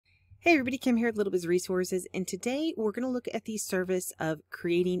Hey everybody, Kim here at Little Biz Resources, and today we're going to look at the service of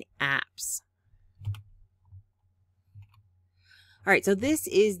creating apps. Alright, so this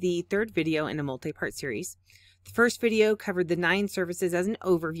is the third video in a multi-part series. The first video covered the 9 services as an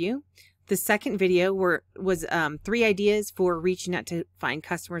overview. The second video was 3 ideas for reaching out to find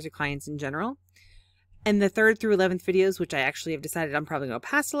customers or clients in general. And the 3rd through 11th videos, which I actually have decided I'm probably going to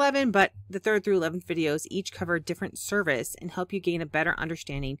go past 11, but the 3rd through 11th videos each cover a different service and help you gain a better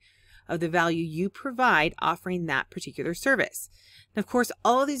understanding of the value you provide offering that particular service. And of course,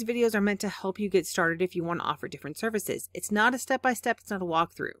 all of these videos are meant to help you get started if you want to offer different services. It's not a step-by-step, it's not a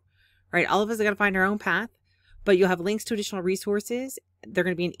walkthrough, right? All of us are going to find our own path, but you'll have links to additional resources. They're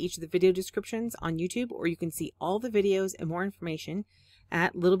going to be in each of the video descriptions on YouTube, or you can see all the videos and more information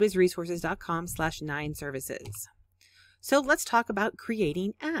at littlebizresources.com/9services. So let's talk about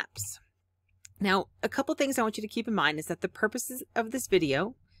creating apps. Now, a couple things I want you to keep in mind is that the purposes of this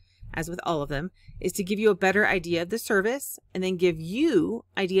video, as with all of them, is to give you a better idea of the service and then give you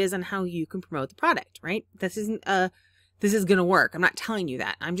ideas on how you can promote the product, right? This is going to work. I'm not telling you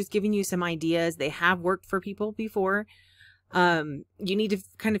that. I'm just giving you some ideas. They have worked for people before. You need to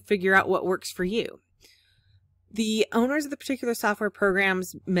kind of figure out what works for you. The owners of the particular software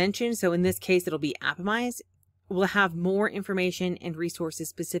programs mentioned, so in this case, it'll be Appimize, will have more information and resources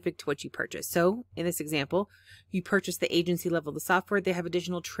specific to what you purchase. So in this example, you purchase the agency level of the software, they have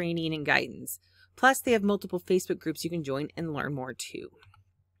additional training and guidance. Plus they have multiple Facebook groups you can join and learn more too.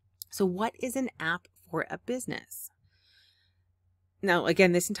 So what is an app for a business? Now,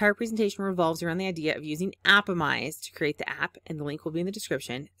 again, this entire presentation revolves around the idea of using Appimize to create the app, and the link will be in the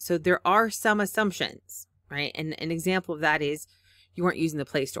description. So there are some assumptions, right? And an example of that is you aren't using the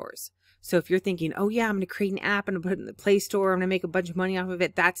Play stores. So if you're thinking, oh yeah, I'm going to create an app and put it in the Play Store, I'm going to make a bunch of money off of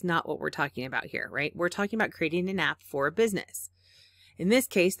it, that's not what we're talking about here, right? We're talking about creating an app for a business. In this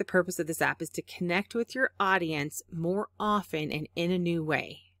case, the purpose of this app is to connect with your audience more often and in a new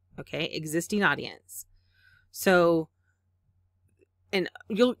way, okay? Existing audience. So, and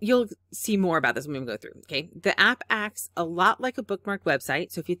you'll see more about this when we go through, okay? The app acts a lot like a bookmarked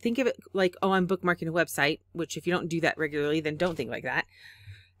website. So if you think of it like, oh, I'm bookmarking a website, which if you don't do that regularly, then don't think like that.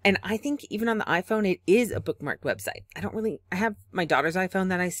 And I think even on the iPhone, it is a bookmarked website. I have my daughter's iPhone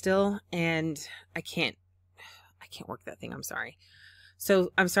that I still, and I can't work that thing. I'm sorry.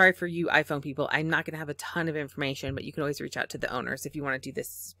 So I'm sorry for you iPhone people. I'm not going to have a ton of information, but you can always reach out to the owners if you want to do this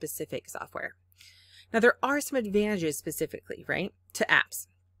specific software. Now, there are some advantages specifically, right, to apps.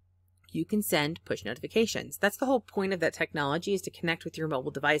 You can send push notifications. That's the whole point of that technology, is to connect with your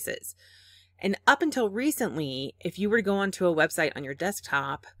mobile devices. And up until recently, if you were to go onto a website on your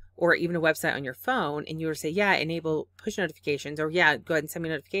desktop or even a website on your phone and you were to say, yeah, enable push notifications, or yeah, go ahead and send me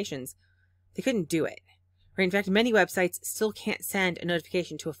notifications, they couldn't do it. Right? In fact, many websites still can't send a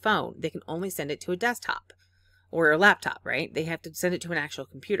notification to a phone. They can only send it to a desktop or a laptop, right? They have to send it to an actual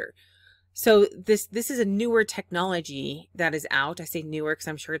computer. So this is a newer technology that is out. I say newer because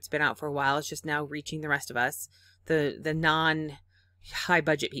I'm sure it's been out for a while. It's just now reaching the rest of us, the non-high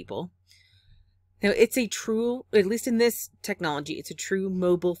budget people. Now, it's a true, at least in this technology, it's a true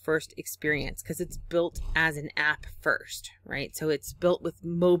mobile first experience because it's built as an app first, right? So it's built with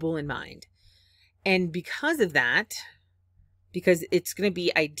mobile in mind. And because of that, because it's going to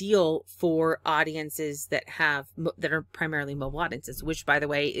be ideal for audiences that are primarily mobile audiences, which, by the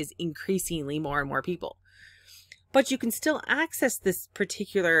way, is increasingly more and more people. But you can still access this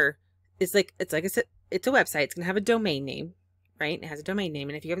particular, it's like I said, it's a website. It's going to have a domain name. Right? It has a domain name.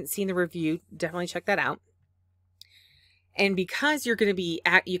 And if you haven't seen the review, definitely check that out. And because you're going to be,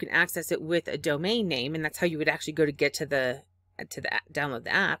 you can access it with a domain name, and that's how you would actually go to get to the download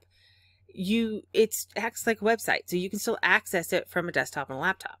the app. It acts like a website. So you can still access it from a desktop and a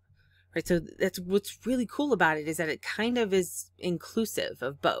laptop, right? So that's what's really cool about it, is that it kind of is inclusive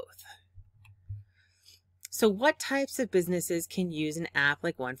of both. So what types of businesses can use an app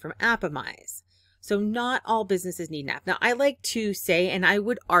like one from Appimize? So not all businesses need an app. Now, I like to say, and I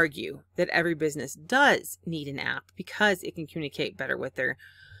would argue, that every business does need an app because it can communicate better with their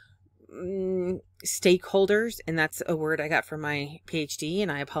stakeholders. And that's a word I got from my PhD,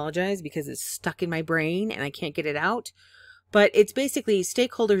 and I apologize because it's stuck in my brain and I can't get it out. But it's basically,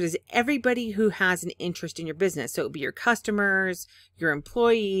 stakeholders is everybody who has an interest in your business. So it would be your customers, your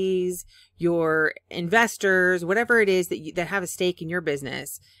employees, your investors, whatever it is that have a stake in your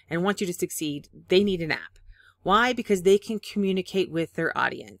business and want you to succeed. They need an app. Why? Because they can communicate with their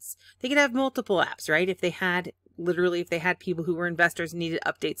audience. They could have multiple apps, right? If they had people who were investors and needed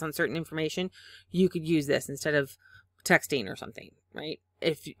updates on certain information, you could use this instead of texting or something, right?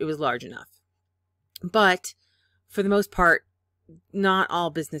 If it was large enough. But for the most part, not all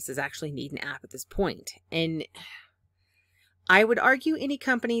businesses actually need an app at this point. And I would argue any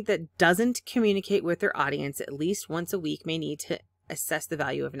company that doesn't communicate with their audience at least once a week may need to assess the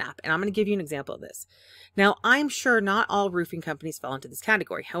value of an app. And I'm going to give you an example of this. Now, I'm sure not all roofing companies fall into this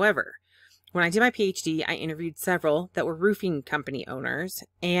category. However, when I did my PhD, I interviewed several that were roofing company owners,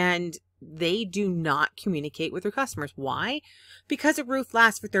 and they do not communicate with their customers. Why? Because a roof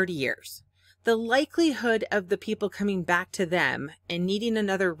lasts for 30 years. The likelihood of the people coming back to them and needing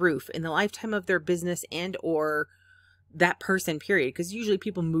another roof in the lifetime of their business and or that person, period, because usually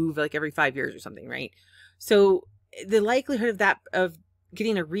people move like every 5 years or something, right? So the likelihood of that, of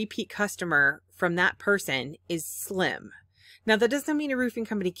getting a repeat customer from that person is slim. Now, that doesn't mean a roofing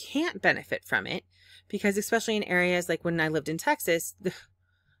company can't benefit from it, because especially in areas like when I lived in Texas,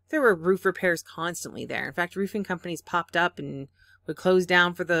 there were roof repairs constantly there. In fact, roofing companies popped up and would close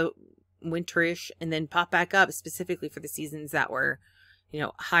down for the winterish and then pop back up specifically for the seasons that were,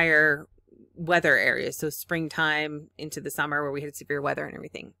 higher weather areas. So springtime into the summer where we had severe weather and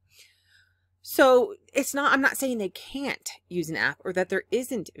everything. So I'm not saying they can't use an app or that there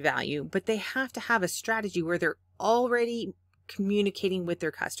isn't value, but they have to have a strategy where they're already communicating with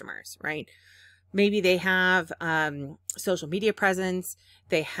their customers, right? Maybe they have social media presence,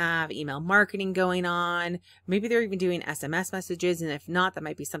 they have email marketing going on, maybe they're even doing SMS messages, and if not, that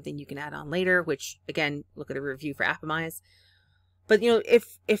might be something you can add on later, which again, look at the review for Appimize. But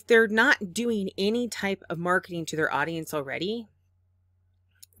if they're not doing any type of marketing to their audience already,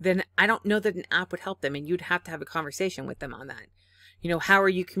 then I don't know that an app would help them, and you'd have to have a conversation with them on that. How are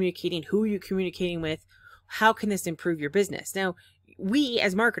you communicating? Who are you communicating with? How can this improve your business? Now, we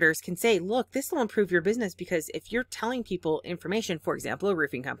as marketers can say, look, this will improve your business, because if you're telling people information, for example, a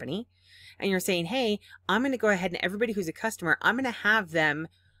roofing company, and you're saying, hey, I'm going to go ahead and everybody who's a customer, I'm going to have them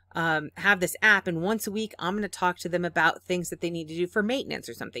have this app, and once a week, I'm going to talk to them about things that they need to do for maintenance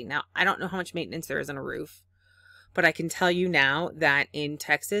or something. Now, I don't know how much maintenance there is on a roof, but I can tell you now that in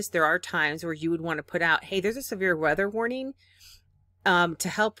Texas, there are times where you would want to put out, hey, there's a severe weather warning. To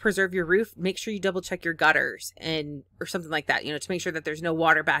help preserve your roof, make sure you double check your gutters or something like that, to make sure that there's no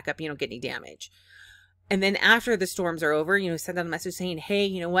water backup, you don't get any damage. And then after the storms are over, send out a message saying, hey,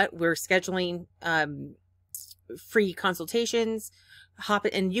 you know what, we're scheduling free consultations,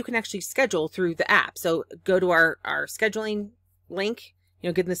 and you can actually schedule through the app. So go to our scheduling link,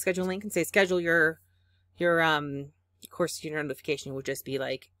 give them the schedule link and say, schedule your of course, your notification would just be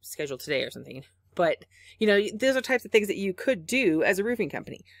like schedule today or something. But, those are types of things that you could do as a roofing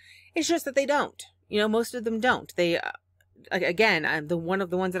company. It's just that they don't. Most of them don't. They, again, one of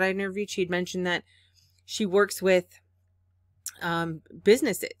the ones that I interviewed, she had mentioned that she works with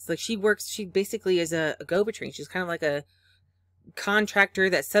businesses. Like she basically is a go-between. She's kind of like a contractor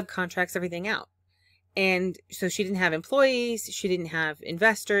that subcontracts everything out. And so she didn't have employees. She didn't have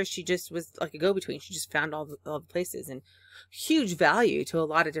investors. She just was like a go-between. She just found all the places, and huge value to a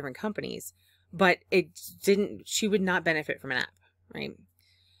lot of different companies. But she would not benefit from an app, right?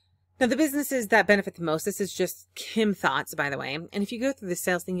 Now, the businesses that benefit the most, this is just Kim thoughts, by the way. And if you go through the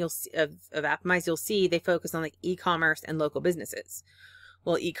sales thing of Appimize, you'll see they focus on like e-commerce and local businesses.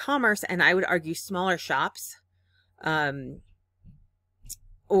 Well, e-commerce, and I would argue smaller shops,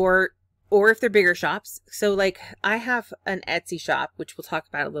 or if they're bigger shops. So like I have an Etsy shop, which we'll talk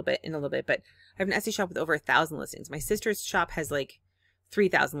about in a little bit, but I have an Etsy shop with over 1,000 listings. My sister's shop has like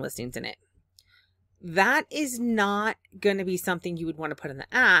 3,000 listings in it. That is not going to be something you would want to put in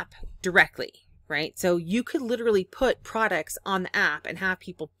the app directly, right? So you could literally put products on the app and have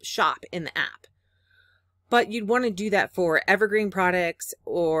people shop in the app. But you'd want to do that for evergreen products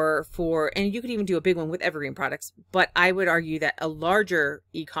and you could even do a big one with evergreen products. But I would argue that a larger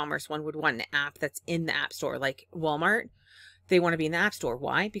e-commerce one would want an app that's in the app store, like Walmart. They want to be in the app store.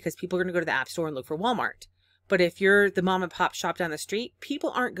 Why? Because people are going to go to the app store and look for Walmart. But if you're the mom and pop shop down the street,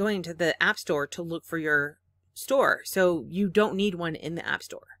 people aren't going to the app store to look for your store. So you don't need one in the app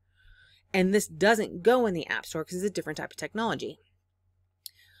store. And this doesn't go in the app store because it's a different type of technology.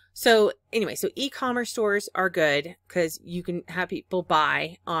 So anyway, so e-commerce stores are good because you can have people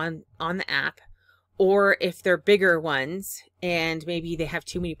buy on the app. Or if they're bigger ones and maybe they have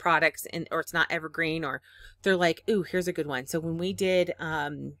too many products or it's not evergreen, or they're like, ooh, here's a good one. So when we did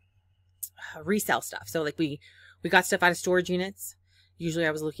resell stuff. So like we got stuff out of storage units. Usually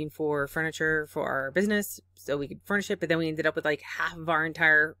I was looking for furniture for our business so we could furnish it, but then we ended up with like half of our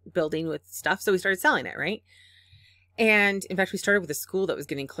entire building with stuff. So we started selling it, right? And in fact, we started with a school that was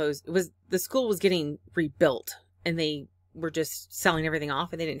getting closed. The school was getting rebuilt and they were just selling everything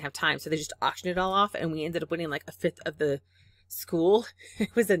off and they didn't have time. So they just auctioned it all off and we ended up winning like 1/5 of the school.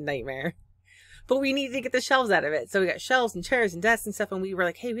 It was a nightmare. but we needed to get the shelves out of it. So we got shelves and chairs and desks and stuff. And we were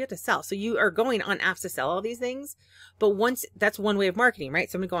like, hey, we have to sell. So you are going on apps to sell all these things. But once that's one way of marketing,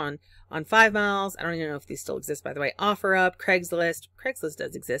 right? So I'm going to go on 5 Miles. I don't even know if these still exist, by the way. OfferUp, Craigslist. Craigslist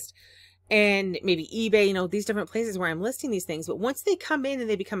does exist. And maybe eBay, you know, these different places where I'm listing these things. But once they come in and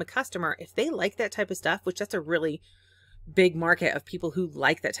they become a customer, if they like that type of stuff, which that's a really big market of people who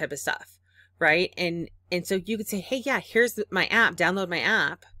like that type of stuff, right? And so you could say, hey, yeah, here's my app, download my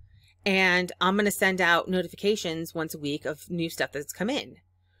app, and I'm going to send out notifications once a week of new stuff that's come in,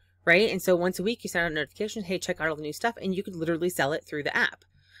 right? And so once a week you send out notifications, hey, check out all the new stuff, and you could literally sell it through the app.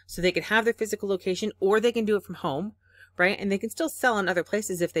 So they could have their physical location, or they can do it from home, right? And they can still sell on other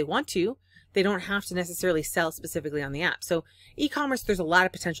places if they want to. They don't have to necessarily sell specifically on the app. So e-commerce, there's a lot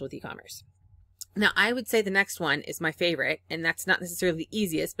of potential with e-commerce. Now, I would say the next one is my favorite, and that's not necessarily the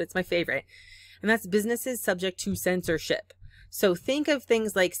easiest, but it's my favorite. And that's businesses subject to censorship. So think of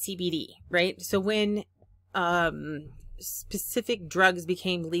things like CBD, right? So when specific drugs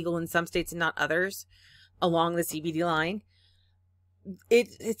became legal in some states and not others along the CBD line,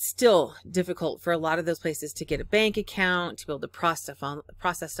 it's still difficult for a lot of those places to get a bank account, to be able to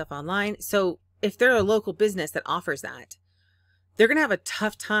process stuff online. So if they're a local business that offers that, they're going to have a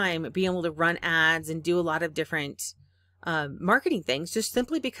tough time being able to run ads and do a lot of different marketing things, just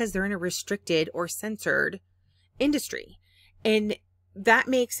simply because they're in a restricted or censored industry. And that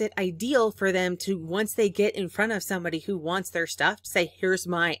makes it ideal for them to, once they get in front of somebody who wants their stuff, say, here's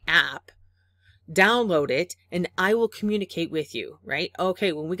my app, download it, and I will communicate with you, right?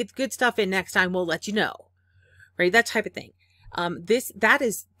 Okay, when we get the good stuff in next time, we'll let you know, right? That type of thing. That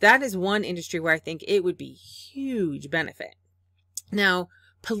is one industry where I think it would be huge benefit. Now,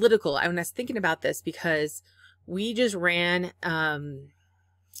 political, I was thinking about this because we just ran,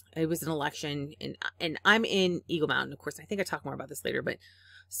 it was an election, and I'm in Eagle Mountain. Of course, I think I talk more about this later, but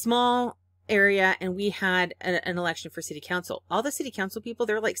small area, and we had an election for city council. All the city council people,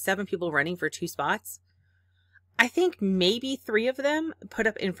 there were like 7 people running for 2 spots. I think maybe 3 of them put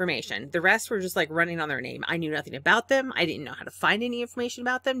up information. The rest were just like running on their name. I knew nothing about them. I didn't know how to find any information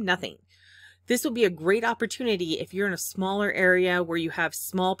about them. Nothing. This will be a great opportunity if you're in a smaller area where you have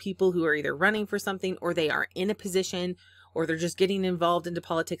small people who are either running for something, or they are in a position, or they're just getting involved into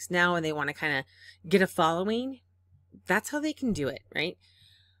politics now and they want to kind of get a following. That's how they can do it, right?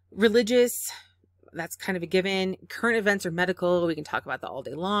 Religious, that's kind of a given. Current events or medical, we can talk about that all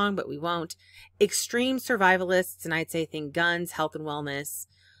day long, but we won't. Extreme survivalists, and I'd say think guns, health and wellness.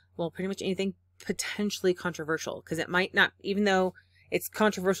 Well, pretty much anything potentially controversial, because it might not, even though it's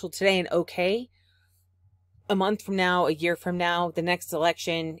controversial today and okay, a month from now, a year from now, the next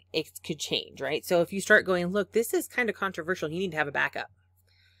election, it could change, right? So if you start going, look, this is kind of controversial, you need to have a backup.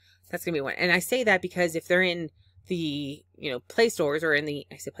 That's going to be one. And I say that because if they're in the, Play stores, or in the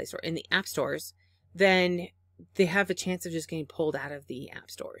app stores, then they have a chance of just getting pulled out of the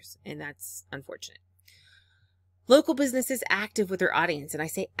app stores. And that's unfortunate. Local businesses active with their audience. And I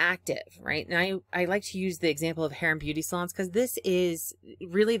say active, right? And I like to use the example of hair and beauty salons, because this is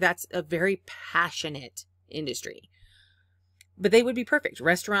really, that's a very passionate industry. But they would be perfect.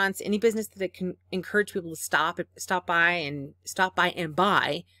 Restaurants, any business that can encourage people to stop by and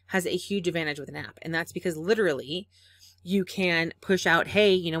buy has a huge advantage with an app. And that's because literally you can push out,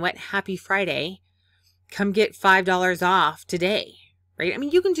 hey, you know what? Happy Friday. Come get $5 off today, right? I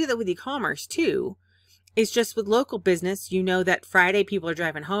mean, you can do that with e-commerce too. It's just with local business, you know that Friday people are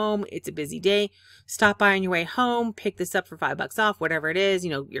driving home. It's a busy day. Stop by on your way home, pick this up for $5 off, whatever it is,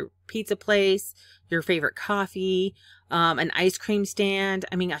 your pizza place, your favorite coffee, an ice cream stand.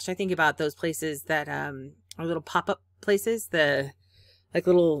 I mean, gosh, I think about those places that are little pop-up places, when I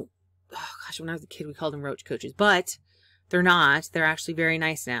was a kid, we called them roach coaches, but they're not. They're actually very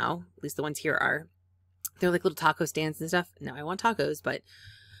nice now. At least the ones here are. They're like little taco stands and stuff. Now I want tacos, but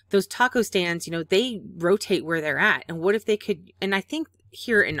those taco stands, they rotate where they're at. And what if they could, and I think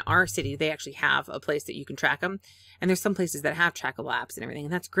here in our city, they actually have a place that you can track them. And there's some places that have trackable apps and everything,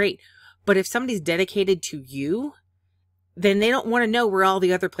 and that's great. But if somebody's dedicated to you, then they don't want to know where all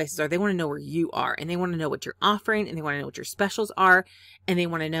the other places are. They want to know where you are, and they want to know what you're offering, and they want to know what your specials are. And they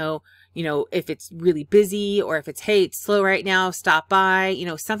want to know, if it's really busy, or if it's, hey, it's slow right now, stop by,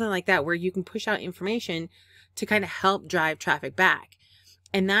 something like that, where you can push out information to kind of help drive traffic back.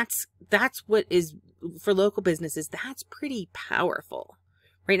 And that's what is, for local businesses, that's pretty powerful,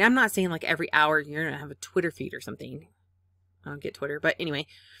 right? I'm not saying like every hour you're going to have a Twitter feed or something. I don't get Twitter, but anyway,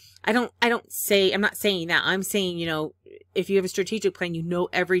 I'm not saying that. I'm saying, if you have a strategic plan,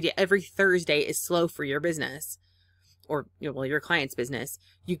 every day, every Thursday is slow for your business, or, your client's business.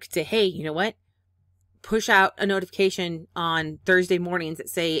 You could say, hey, you know what? Push out a notification on Thursday mornings that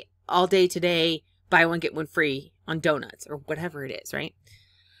say, all day today, buy one, get one free on donuts or whatever it is, right?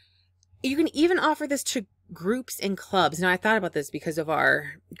 You can even offer this to groups and clubs. Now, I thought about this because of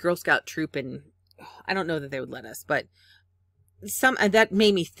our Girl Scout troop, and I don't know that they would let us, but that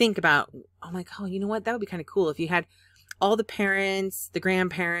made me think about, oh my God, you know what? That would be kind of cool if you had all the parents, the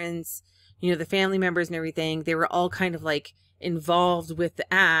grandparents, the family members and everything. They were all kind of like involved with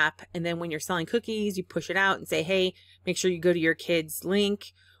the app. And then when you're selling cookies, you push it out and say, hey, make sure you go to your kids'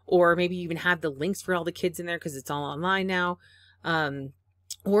 link, or maybe you even have the links for all the kids in there because it's all online now.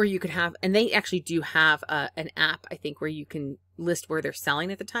 Or you could have, and they actually do have an app, I think, where you can list where they're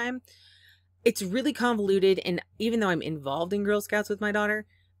selling at the time. It's really convoluted. And even though I'm involved in Girl Scouts with my daughter,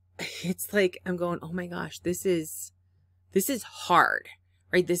 it's like, I'm going, oh my gosh, this is hard,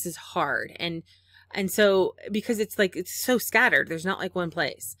 right? This is hard. And so, because it's so scattered, there's not like one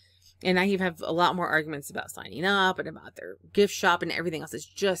place. And I have a lot more arguments about signing up and about their gift shop and everything else. It's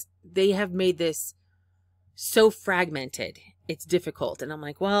just, they have made this so fragmented. It's difficult. And I'm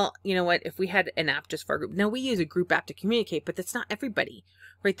like, well, you know what? If we had an app just for a group, now we use a group app to communicate, but that's not everybody,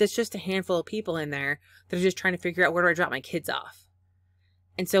 right? That's just a handful of people in there that are just trying to figure out, where do I drop my kids off?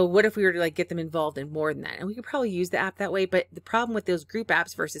 And so what if we were to get them involved in more than that? And we could probably use the app that way. But the problem with those group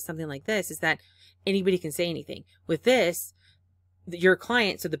apps versus something like this is that anybody can say anything. With this, your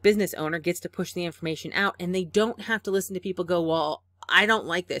client, so the business owner, gets to push the information out, and they don't have to listen to people go, well, I don't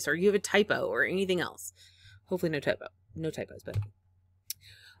like this, or you have a typo or anything else. Hopefully no typos, but all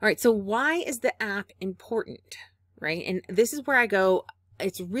right. So why is the app important, right? And this is where I go,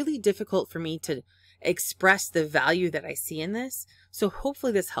 it's really difficult for me to express the value that I see in this. So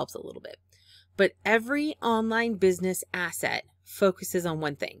hopefully this helps a little bit. But every online business asset focuses on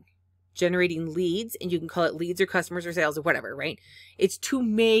one thing: generating leads. And you can call it leads or customers or sales or whatever, right? It's to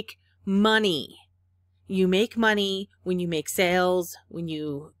make money. You make money when you make sales, when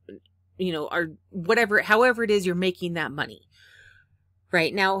you or whatever, however it is you're making that money.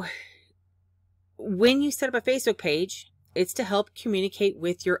 Right now, when you set up a Facebook page, it's to help communicate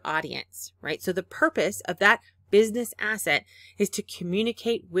with your audience, right? So the purpose of that business asset is to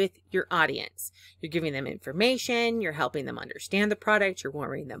communicate with your audience. You're giving them information, you're helping them understand the product, you're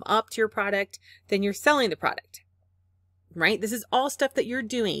warming them up to your product, then you're selling the product, right? This is all stuff that you're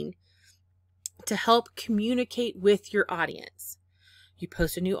doing to help communicate with your audience. You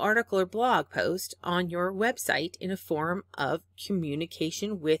post a new article or blog post on your website in a form of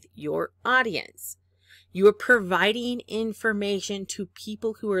communication with your audience. You are providing information to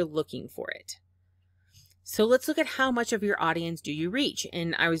people who are looking for it. So let's look at how much of your audience do you reach.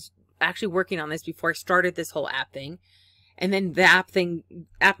 And I was actually working on this before I started this whole app thing. And then the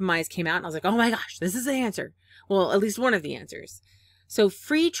Appimize came out, and I was like, oh my gosh, this is the answer. Well, at least one of the answers. So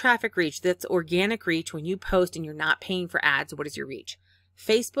free traffic reach, that's organic reach. When you post and you're not paying for ads, what is your reach?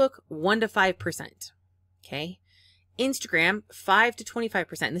 Facebook, 1 to 5%. Okay. Instagram, 5 to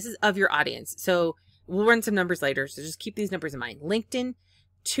 25%. This is of your audience. So we'll run some numbers later. So just keep these numbers in mind. LinkedIn,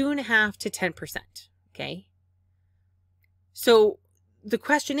 2.5 to 10%. Okay. So the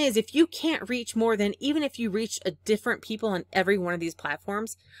question is, if you can't reach more than, even if you reach a different people on every one of these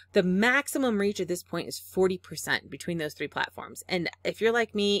platforms, the maximum reach at this point is 40% between those three platforms. And if you're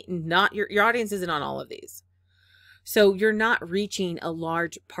like me, not your audience isn't on all of these. So you're not reaching a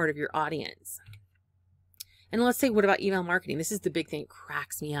large part of your audience. And let's say, what about email marketing? This is the big thing. It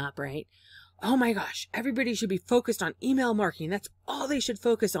cracks me up, right? Oh my gosh, everybody should be focused on email marketing. That's all they should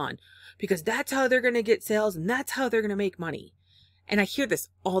focus on, because that's how they're going to get sales and that's how they're going to make money. And I hear this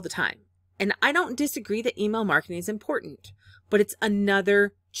all the time. And I don't disagree that email marketing is important, but it's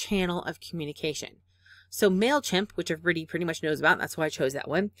another channel of communication. So MailChimp, which everybody pretty much knows about, and that's why I chose that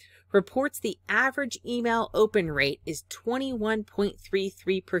one, reports the average email open rate is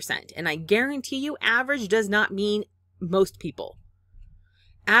 21.33%. And I guarantee you, average does not mean most people.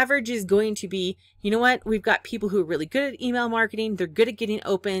 Average is going to be, you know what? We've got people who are really good at email marketing. They're good at getting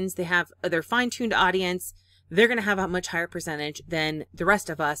opens. They have their fine-tuned audience. They're going to have a much higher percentage than the rest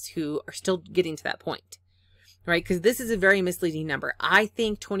of us who are still getting to that point, right? Because this is a very misleading number. I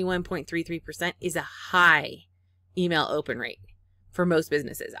think 21.33% is a high email open rate for most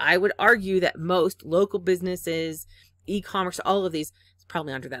businesses. I would argue that most local businesses, e-commerce, all of these, is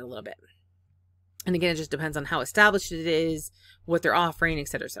probably under that a little bit. And again, it just depends on how established it is, what they're offering, et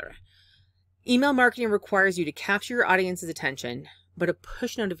cetera, et cetera. Email marketing requires you to capture your audience's attention, but a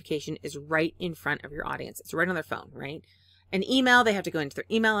push notification is right in front of your audience. It's right on their phone, right? An email, they have to go into their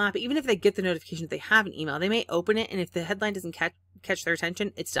email app. Even if they get the notification that they have an email, they may open it, and if the headline doesn't catch their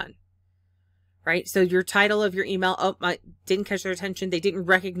attention, it's done, right? So your title of your email, didn't catch their attention. They didn't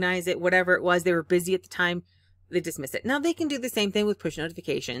recognize it, whatever it was. They were busy at the time. they dismiss it. Now they can do the same thing with push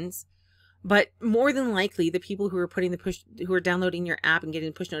notifications, but more than likely the people who are who are downloading your app and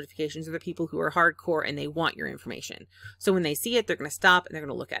getting push notifications are the people who are hardcore and they want your information. So when they see it, they're going to stop and they're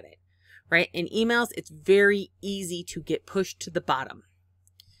going to look at it, right? In emails, it's very easy to get pushed to the bottom.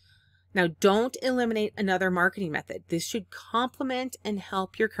 Now, don't eliminate another marketing method. This should complement and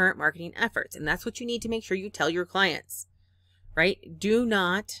help your current marketing efforts. And that's what you need to make sure you tell your clients, right? Do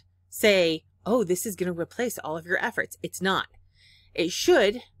not say, oh, this is going to replace all of your efforts. It's not. It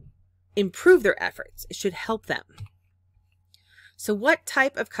should improve their efforts. It should help them. So what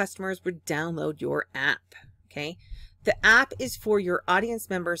type of customers would download your app? Okay. The app is for your audience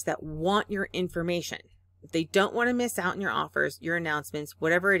members that want your information. They don't want to miss out on your offers, your announcements,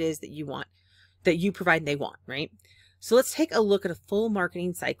 whatever it is that you want, that you provide and they want, right? So let's take a look at a full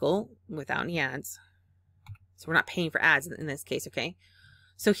marketing cycle without any ads. So we're not paying for ads in this case, okay?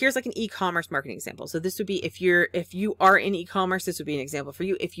 So here's like an e-commerce marketing example. So this would be if you are in e-commerce, this would be an example for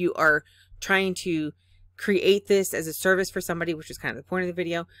you. If you are trying to create this as a service for somebody, which is kind of the point of the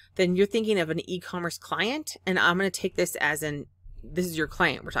video, then you're thinking of an e-commerce client. And I'm going to take this as this is your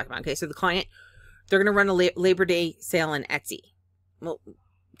client we're talking about. Okay. So the client, they're going to run a Labor Day sale on Etsy. Well,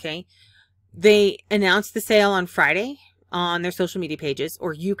 okay. They announce the sale on Friday on their social media pages,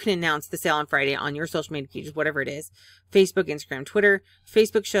 or you can announce the sale on Friday on your social media pages, whatever it is. Facebook, Instagram, Twitter.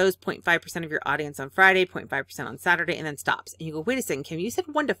 Facebook shows 0.5% of your audience on Friday, 0.5% on Saturday, and then stops. And you go, wait a second, Kim, you said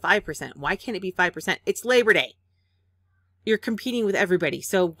 1 to 5%. Why can't it be 5%? It's Labor Day. You're competing with everybody.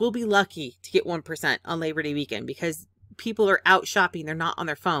 So we'll be lucky to get 1% on Labor Day weekend because people are out shopping. They're not on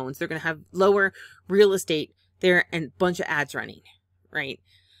their phones. They're going to have lower real estate there and a bunch of ads running, right?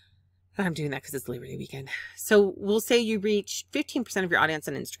 I'm doing that because it's Labor Day weekend. So we'll say you reach 15% of your audience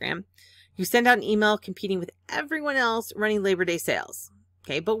on Instagram. You send out an email competing with everyone else running Labor Day sales.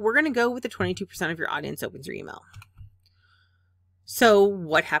 Okay, but we're going to go with the 22% of your audience opens your email. So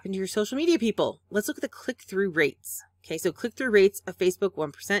what happened to your social media people? Let's look at the click-through rates. Okay, so click-through rates of Facebook,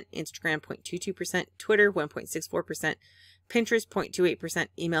 1%, Instagram, 0.22%, Twitter, 1.64%, Pinterest, 0.28%,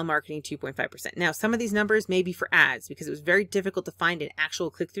 email marketing, 2.5%. Now, some of these numbers may be for ads because it was very difficult to find an actual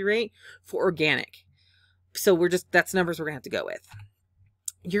click-through rate for organic. So that's numbers we're going to have to go with.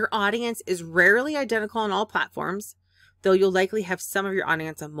 Your audience is rarely identical on all platforms, though you'll likely have some of your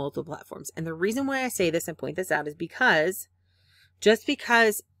audience on multiple platforms. And the reason why I say this and point this out is because just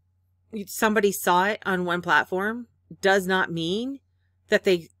because somebody saw it on one platform does not mean that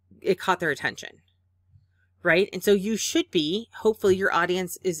it caught their attention, right? And so you should be, hopefully your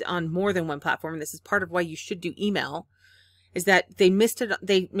audience is on more than one platform. And this is part of why you should do email, is that they missed it.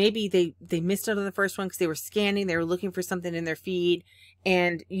 Maybe they missed it on the first one because they were scanning, they were looking for something in their feed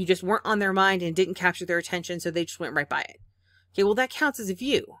and you just weren't on their mind and didn't capture their attention. So they just went right by it. Okay. Well, that counts as a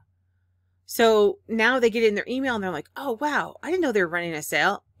view. So now they get in their email and they're like, oh, wow, I didn't know they were running a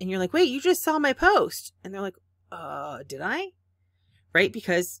sale. And you're like, wait, you just saw my post. And they're like, did I? Right?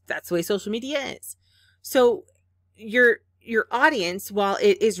 Because that's the way social media is. So your audience, while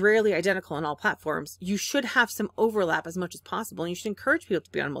it is rarely identical on all platforms, you should have some overlap as much as possible. And you should encourage people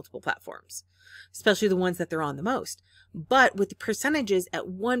to be on multiple platforms, especially the ones that they're on the most. But with the percentages at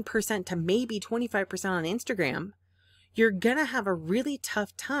 1% to maybe 25% on Instagram, you're going to have a really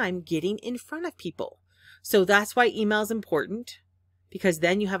tough time getting in front of people. So that's why email is important, because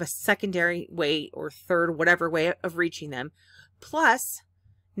then you have a secondary way or third, whatever way of reaching them. Plus,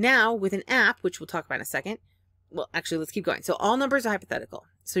 now with an app, which we'll talk about in a second. Well, actually, let's keep going. So all numbers are hypothetical.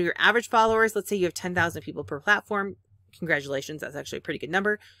 So your average followers, let's say you have 10,000 people per platform. Congratulations. That's actually a pretty good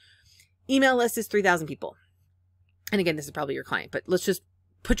number. Email list is 3,000 people. And again, this is probably your client, but let's just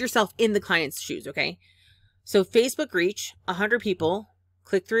put yourself in the client's shoes, okay? So Facebook reach, 100 people,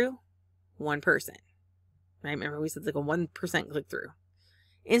 click through, 1 person. Right? Remember we said like a 1% click through.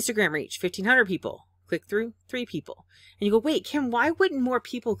 Instagram reach, 1,500 people, click through, 3 people. And you go, wait, Kim, why wouldn't more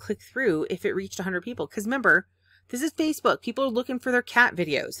people click through if it reached 100 people? Because remember, this is Facebook. People are looking for their cat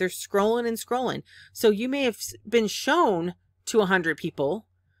videos. They're scrolling and scrolling. So you may have been shown to 100 people,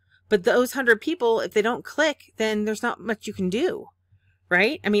 but those 100 people, if they don't click, then there's not much you can do,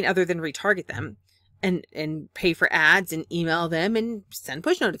 right? I mean, other than retarget them and pay for ads and email them and send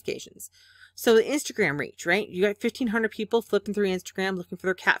push notifications. So the Instagram reach, right? You got 1,500 people flipping through Instagram, looking for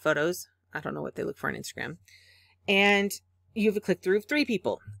their cat photos. I don't know what they look for on Instagram. And you have a click through of 3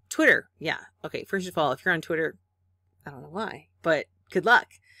 people. Twitter. Yeah. Okay. First of all, if you're on Twitter, I don't know why, but good luck.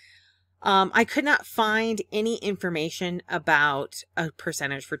 I could not find any information about a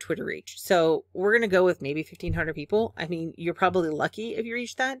percentage for Twitter reach. So we're going to go with maybe 1,500 people. I mean, you're probably lucky if you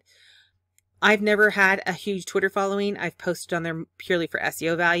reach that. I've never had a huge Twitter following. I've posted on there purely for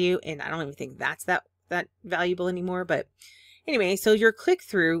SEO value, and I don't even think that's that that valuable anymore. But anyway, so your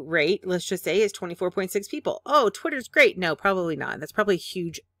click-through rate, let's just say, is 24.6 people. Oh, Twitter's great. No, probably not. That's probably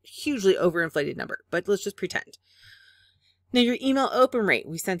a hugely overinflated number, but let's just pretend. Now your email open rate,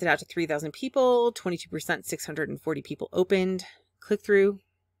 we sent it out to 3,000 people, 22%, 640 people opened. Click-through,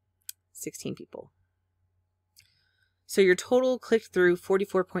 16 people. So your total click-through,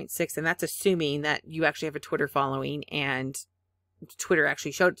 44.6, and that's assuming that you actually have a Twitter following and Twitter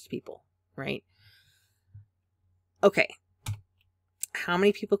actually showed it to people, right? Okay. How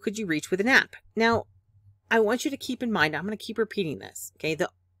many people could you reach with an app? Now, I want you to keep in mind, I'm going to keep repeating this, okay? The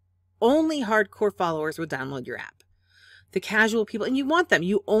only hardcore followers will download your app. The casual people, and you want them.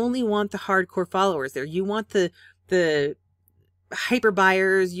 You only want the hardcore followers there. You want the hyper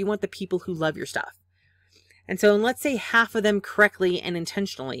buyers. You want the people who love your stuff. And so let's say half of them correctly and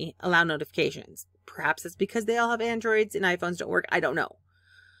intentionally allow notifications. Perhaps it's because they all have Androids and iPhones don't work. I don't know.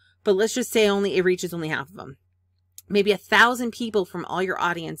 But let's just say it reaches only half of them. Maybe 1,000 people from all your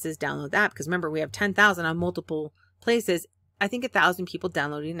audiences download the app. Because remember, we have 10,000 on multiple places. I think 1,000 people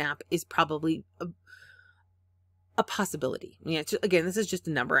downloading an app is probably a possibility. Again, this is just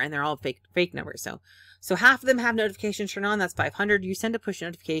a number and they're all fake numbers. So half of them have notifications turned on. That's 500. You send a push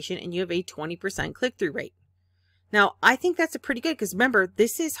notification and you have a 20% click-through rate. Now, I think that's a pretty good, because remember,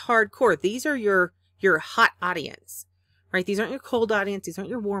 this is hardcore. These are your hot audience, right? These aren't your cold audience. These aren't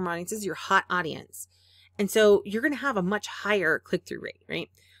your warm audience. This is your hot audience. And so you're going to have a much higher click-through rate, right?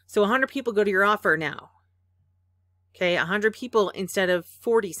 So 100 people go to your offer now. Okay, 100 people instead of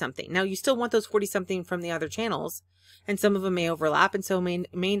 40 something. Now you still want those 40 something from the other channels, and some of them may overlap, and so may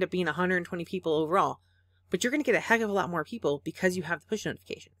end up being 120 people overall. But you're going to get a heck of a lot more people because you have the push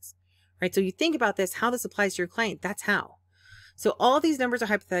notifications. Right? So you think about this, how this applies to your client, that's how. So all these numbers are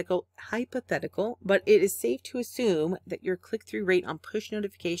hypothetical, but it is safe to assume that your click-through rate on push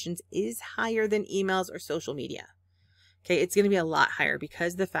notifications is higher than emails or social media. Okay, it's going to be a lot higher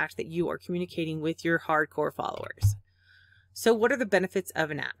because of the fact that you are communicating with your hardcore followers. So what are the benefits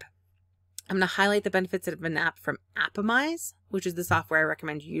of an app? I'm going to highlight the benefits of an app from Appimize, which is the software I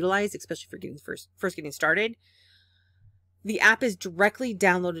recommend you utilize, especially for first getting started. The app is directly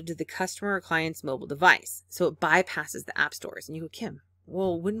downloaded to the customer or client's mobile device, so it bypasses the app stores. And you go, Kim,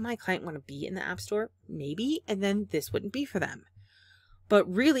 well, wouldn't my client want to be in the app store? Maybe, and then this wouldn't be for them.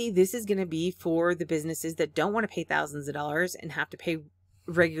 But really, this is going to be for the businesses that don't want to pay thousands of dollars and have to pay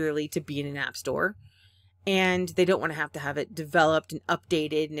regularly to be in an app store. And they don't want to have it developed and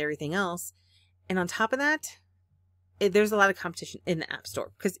updated and everything else. And on top of that, there's a lot of competition in the app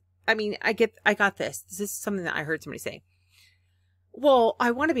store. Because, I mean, I got this. This is something that I heard somebody say. Well,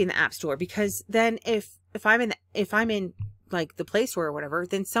 I want to be in the app store because then if I'm in like the Play Store or whatever,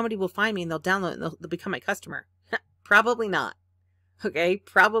 then somebody will find me and they'll download it and they'll become my customer. Probably not. Okay,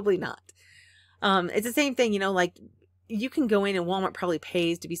 probably not. It's the same thing, like you can go in and Walmart probably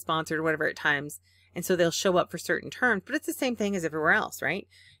pays to be sponsored or whatever at times, and so they'll show up for certain terms. But it's the same thing as everywhere else, right?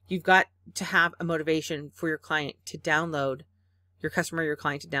 You've got to have a motivation for your client to download, your customer, your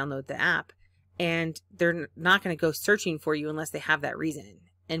client to download the app. And they're not going to go searching for you unless they have that reason.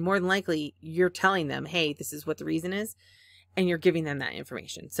 And more than likely, you're telling them, hey, this is what the reason is. And you're giving them that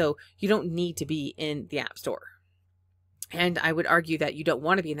information. So you don't need to be in the app store. And I would argue that you don't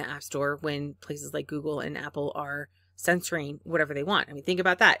want to be in the app store when places like Google and Apple are censoring whatever they want. I mean, think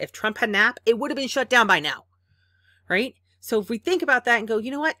about that. If Trump had an app, it would have been shut down by now. Right? So if we think about that and go,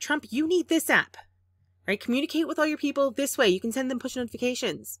 you know what, Trump, you need this app. Right? Communicate with all your people this way. You can send them push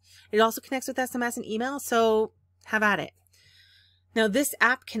notifications. It also connects with SMS and email, so have at it. Now, this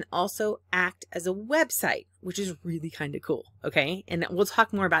app can also act as a website, which is really kind of cool, okay? And we'll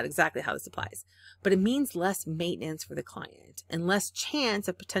talk more about exactly how this applies. But it means less maintenance for the client and less chance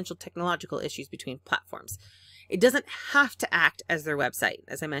of potential technological issues between platforms. It doesn't have to act as their website,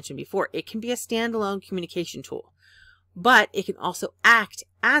 as I mentioned before. It can be a standalone communication tool. But it can also act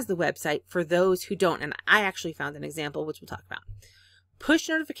as the website for those who don't. And I actually found an example, which we'll talk about. Push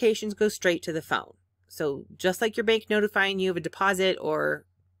notifications go straight to the phone. So just like your bank notifying you of a deposit or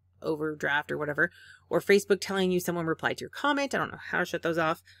overdraft or whatever, or Facebook telling you someone replied to your comment, I don't know how to shut those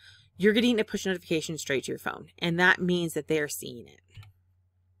off, you're getting a push notification straight to your phone. And that means that they are seeing it.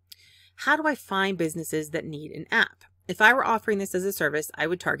 How do I find businesses that need an app? If I were offering this as a service, I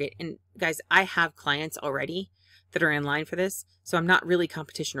would target, and guys, I have clients already that are in line for this. So I'm not really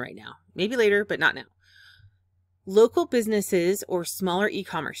competition right now. Maybe later, but not now. Local businesses or smaller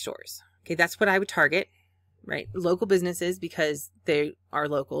e-commerce stores. Okay, that's what I would target, right? Local businesses because they are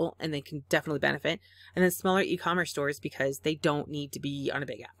local and they can definitely benefit. And then smaller e-commerce stores because they don't need to be on a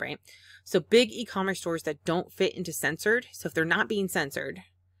big app, right? So big e-commerce stores that don't fit into censored. So if they're not being censored,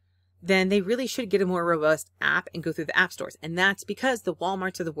 then they really should get a more robust app and go through the app stores. And that's because the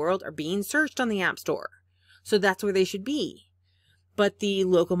Walmarts of the world are being searched on the app store. So that's where they should be. But the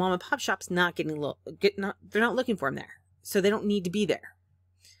local mom and pop shop's not they're not looking for them there. So they don't need to be there.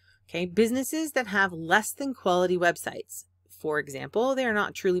 Okay. Businesses that have less than quality websites, for example, they are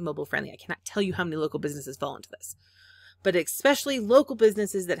not truly mobile friendly. I cannot tell you how many local businesses fall into this, but especially local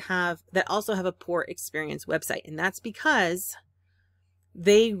businesses that also have a poor experience website. And that's because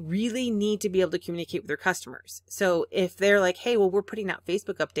they really need to be able to communicate with their customers. So if they're like, hey, well, we're putting out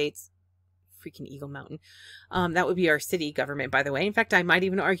Facebook updates, freaking Eagle Mountain. That would be our city government, by the way. In fact, I might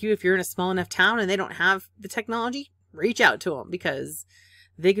even argue if you're in a small enough town and they don't have the technology, reach out to them because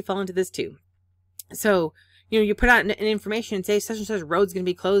they could fall into this too. So, you put out an information and say such and such road's going to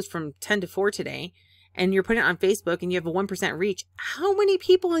be closed from 10 to 4 today, and you're putting it on Facebook and you have a 1% reach. How many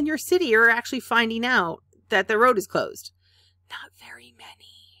people in your city are actually finding out that the road is closed? Not very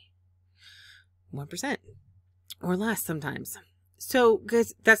many. 1% or less sometimes. So,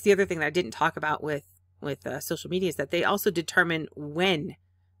 because that's the other thing that I didn't talk about with social media is that they also determine when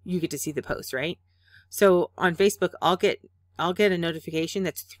you get to see the post, right? So on Facebook, I'll get a notification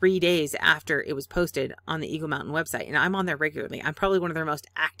that's 3 days after it was posted on the Eagle Mountain website, and I'm on there regularly. I'm probably one of their most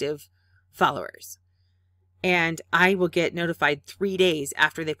active followers, and I will get notified 3 days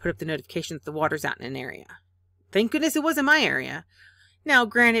after they put up the notification that the water's out in an area. Thank goodness it wasn't my area. Now,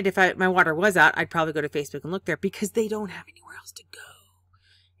 granted, if my water was out, I'd probably go to Facebook and look there because they don't have anywhere else to go.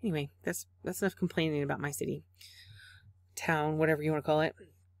 Anyway, that's enough complaining about my city, town, whatever you want to call it.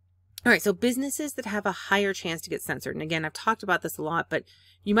 All right, so businesses that have a higher chance to get censored. And again, I've talked about this a lot, but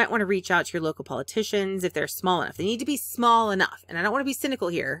you might want to reach out to your local politicians if they're small enough. They need to be small enough. And I don't want to be cynical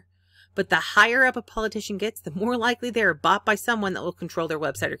here, but the higher up a politician gets, the more likely they're bought by someone that will control their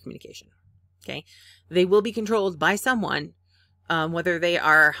website or communication. Okay, they will be controlled by someone, whether they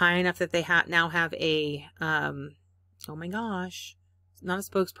are high enough that they now have a, oh my gosh, not a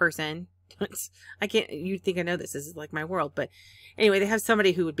spokesperson. I can't, you'd think I know this. This is like my world. But anyway, they have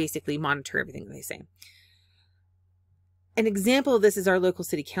somebody who would basically monitor everything that they say. An example of this is our local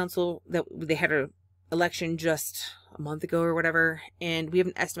city council that they had an election just a month ago or whatever. And we have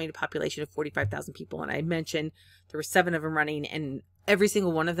an estimated population of 45,000 people. And I mentioned there were 7 of them running, and every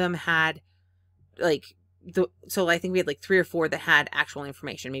single one of them had so I think we had like 3 or 4 that had actual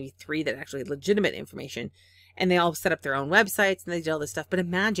information, maybe 3 that actually had legitimate information, and they all set up their own websites and they did all this stuff. But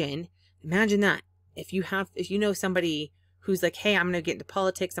imagine that if you know somebody who's like, hey, I'm going to get into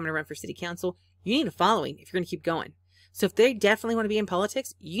politics, I'm going to run for city council, you need a following if you're going to keep going. So if they definitely want to be in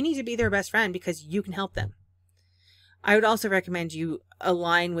politics, you need to be their best friend because you can help them. I would also recommend you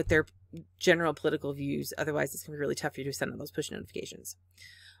align with their general political views. Otherwise, it's going to be really tough for you to send them those push notifications.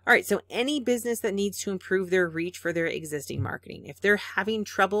 All right, so any business that needs to improve their reach for their existing marketing, if they're having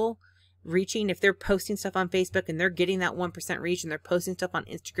trouble reaching, if they're posting stuff on Facebook and they're getting that 1% reach, and they're posting stuff on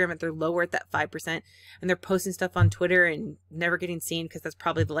Instagram and they're lower at that 5%, and they're posting stuff on Twitter and never getting seen because that's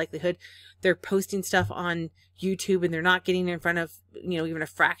probably the likelihood, they're posting stuff on YouTube and they're not getting in front of, even a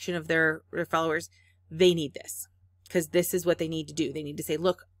fraction of their followers, they need this because this is what they need to do. They need to say,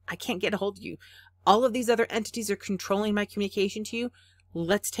 look, I can't get a hold of you. All of these other entities are controlling my communication to you.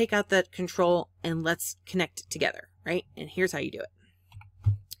 Let's take out that control and let's connect together, right? And here's how you do it.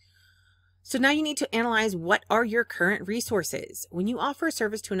 So now you need to analyze what are your current resources. When you offer a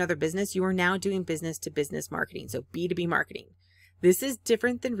service to another business, you are now doing business to business marketing. So B2B marketing. This is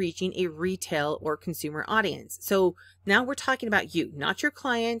different than reaching a retail or consumer audience. So now we're talking about you, not your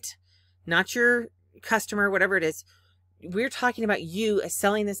client, not your customer, whatever it is. We're talking about you as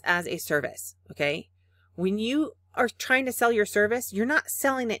selling this as a service. Okay. When you are trying to sell your service, you're not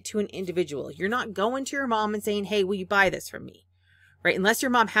selling it to an individual. You're not going to your mom and saying, hey, will you buy this from me? Right? Unless your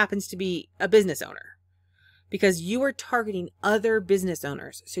mom happens to be a business owner, because you are targeting other business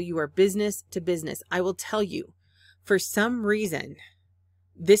owners. So you are business to business. I will tell you, for some reason,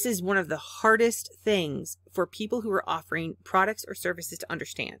 this is one of the hardest things for people who are offering products or services to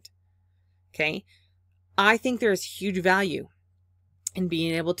understand. Okay. I think there is huge value in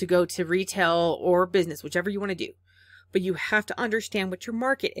being able to go to retail or business, whichever you want to do. But you have to understand what your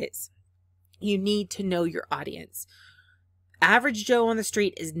market is. You need to know your audience. Average Joe on the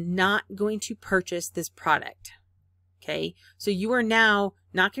street is not going to purchase this product. Okay. So you are now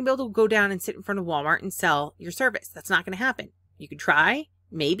not going to be able to go down and sit in front of Walmart and sell your service. That's not going to happen. You could try,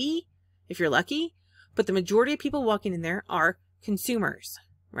 maybe, if you're lucky, but the majority of people walking in there are consumers,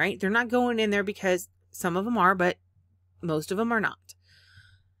 right? They're not going in there because some of them are, but most of them are not.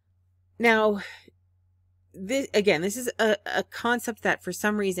 Now, this is a concept that for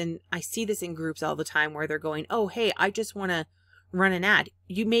some reason I see this in groups all the time where they're going, oh, hey, I just want to run an ad?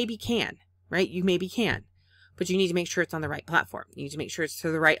 You maybe can, right? You maybe can, but you need to make sure it's on the right platform. You need to make sure it's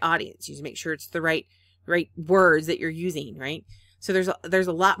to the right audience. You need to make sure it's the right words that you're using, right? So there's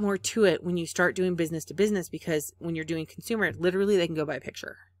a lot more to it when you start doing business to business, because when you're doing consumer, literally they can go buy a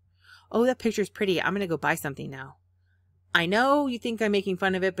picture. Oh, that picture's pretty. I'm going to go buy something now. I know you think I'm making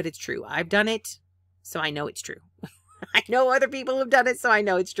fun of it, but it's true. I've done it, so I know it's true. I know other people have done it, so I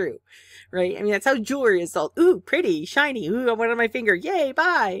know it's true, right? I mean, that's how jewelry is sold. Ooh, pretty, shiny. Ooh, I want it on my finger. Yay,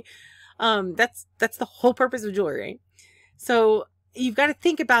 buy. That's the whole purpose of jewelry, right? So you've got to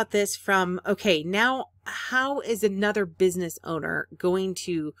think about this from, okay, now how is another business owner going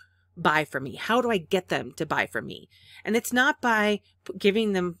to buy from me? How do I get them to buy from me? And it's not by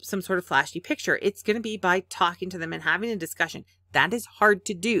giving them some sort of flashy picture. It's going to be by talking to them and having a discussion. That is hard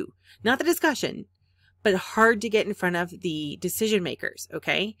to do. Not the discussion, but hard to get in front of the decision makers.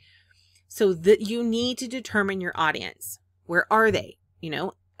 Okay. So that you need to determine your audience. Where are they? You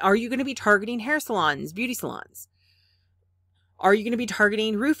know, are you going to be targeting hair salons, beauty salons? Are you going to be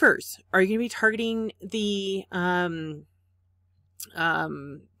targeting roofers? Are you going to be targeting the, sorry, I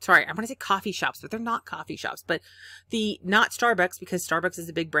want to say coffee shops, but they're not coffee shops, but not Starbucks, because Starbucks is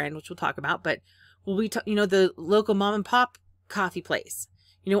a big brand, which we'll talk about, but will we, the local mom and pop coffee place?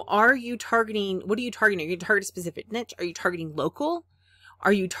 Are you targeting, what are you targeting? Are you going to target a specific niche? Are you targeting local?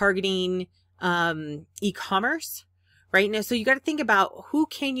 Are you targeting, e-commerce? Right now, so you got to think about who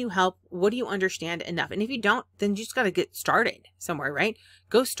can you help? What do you understand enough? And if you don't, then you just got to get started somewhere, right?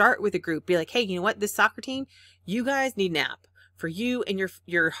 Go start with a group. Be like, hey, you know what? This soccer team, you guys need an app for you and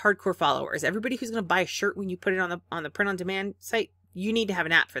your hardcore followers. Everybody who's going to buy a shirt when you put it on the print on demand site, you need to have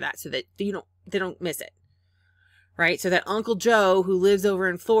an app for that so that they don't miss it, right? So that Uncle Joe who lives over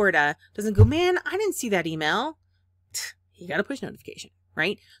in Florida doesn't go, man, I didn't see that email. You got a push notification,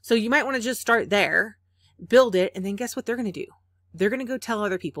 right? So you might want to just start there. Build it, and then guess what they're going to do? They're going to go tell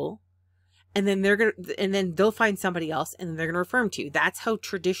other people, and then they'll find somebody else, and then they're going to refer them to you. That's how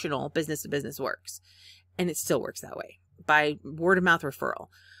traditional business to business works. And it still works that way, by word of mouth referral.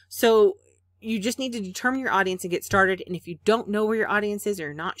 So you just need to determine your audience and get started. And if you don't know where your audience is, or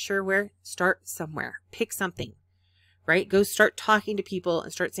you're not sure where, start somewhere. Pick something, right? Go start talking to people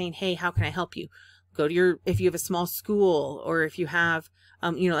and start saying, hey, how can I help you? Go to if you have a small school, or if you have,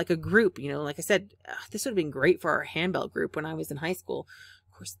 like a group, like I said, this would have been great for our handbell group when I was in high school.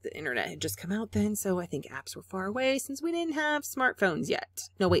 Of course, the internet had just come out then, so I think apps were far away since we didn't have smartphones yet.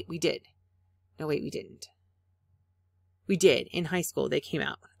 No, wait, we did. No, wait, we didn't. We did in high school. They came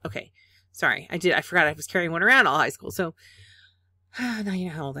out. Okay. Sorry. I forgot I was carrying one around all high school. So now you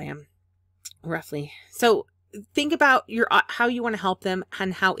know how old I am, roughly. So think about how you want to help them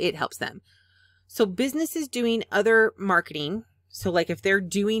and how it helps them. So businesses doing other marketing. So like if they're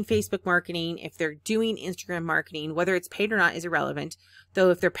doing Facebook marketing, if they're doing Instagram marketing, whether it's paid or not is irrelevant. Though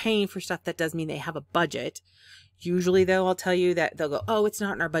if they're paying for stuff, that does mean they have a budget. Usually though, I'll tell you that they'll go, oh, it's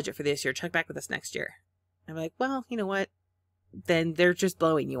not in our budget for this year. Check back with us next year. I'm like, well, you know what? Then they're just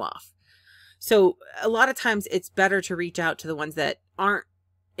blowing you off. So a lot of times it's better to reach out to the ones that aren't,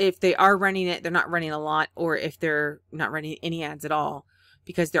 if they are running it, they're not running a lot, or if they're not running any ads at all,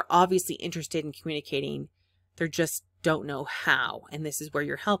 because they're obviously interested in communicating. They're just don't know how. And this is where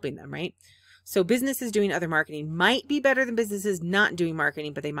you're helping them, right? So businesses doing other marketing might be better than businesses not doing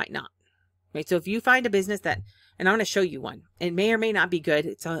marketing, but they might not, right? So if you find a business that, and I'm going to show you one, it may or may not be good.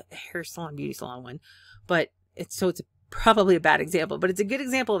 It's a hair salon, beauty salon one, but it's probably a bad example, but it's a good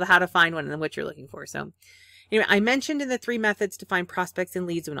example of how to find one and what you're looking for. So anyway, I mentioned in the 3 methods to find prospects and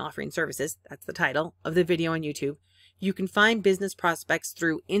leads when offering services. That's the title of the video on YouTube. You can find business prospects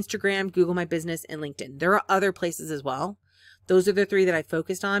through Instagram, Google My Business, and LinkedIn. There are other places as well. Those are the 3 that I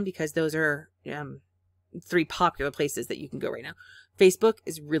focused on because those are 3 popular places that you can go right now. Facebook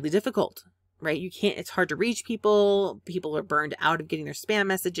is really difficult, right? It's hard to reach people. People are burned out of getting their spam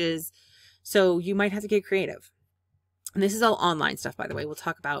messages. So you might have to get creative. And this is all online stuff, by the way. We'll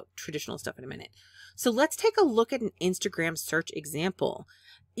talk about traditional stuff in a minute. So let's take a look at an Instagram search example.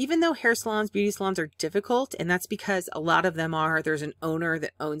 Even though hair salons, beauty salons are difficult, and that's because a lot of them there's an owner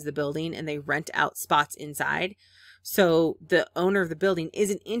that owns the building and they rent out spots inside. So the owner of the building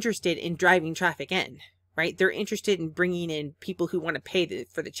isn't interested in driving traffic in, right? They're interested in bringing in people who want to pay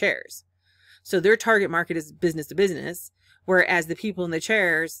for the chairs. So their target market is business to business, whereas the people in the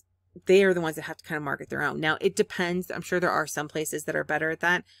chairs, they are the ones that have to kind of market their own. Now it depends. I'm sure there are some places that are better at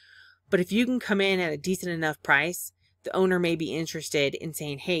that, but if you can come in at a decent enough price, the owner may be interested in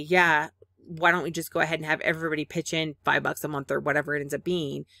saying, hey, yeah, why don't we just go ahead and have everybody pitch in $5 a month or whatever it ends up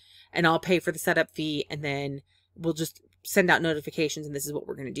being, and I'll pay for the setup fee, and then we'll just send out notifications and this is what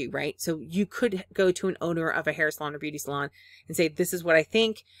we're going to do, right? So you could go to an owner of a hair salon or beauty salon and say, this is what I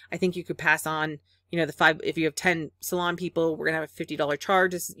think. I think you could pass on, you know, if you have 10 salon people, we're going to have a $50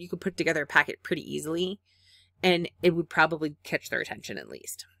 charge. You could put together a packet pretty easily and it would probably catch their attention at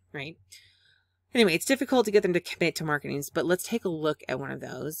least, right? Anyway, it's difficult to get them to commit to marketing, but let's take a look at one of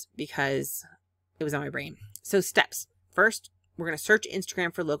those because it was on my brain. So steps. First, we're going to search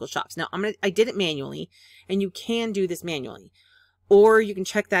Instagram for local shops. Now, I did it manually, and you can do this manually. Or you can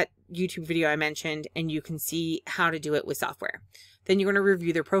check that YouTube video I mentioned, and you can see how to do it with software. Then you're going to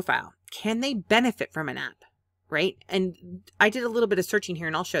review their profile. Can they benefit from an app, right? And I did a little bit of searching here,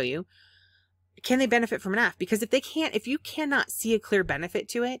 and I'll show you. Can they benefit from an app? Because if you cannot see a clear benefit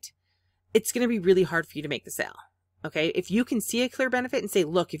to it, it's going to be really hard for you to make the sale. Okay. If you can see a clear benefit and say,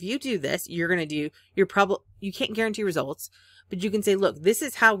 look, if you do this, you can't guarantee results, but you can say, look, this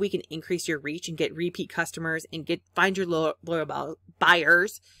is how we can increase your reach and get repeat customers and find your loyal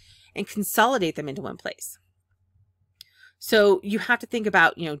buyers and consolidate them into one place. So you have to think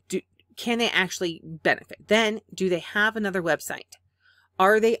about, can they actually benefit? Then do they have another website?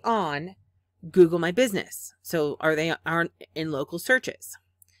 Are they on Google My Business? So are they in local searches?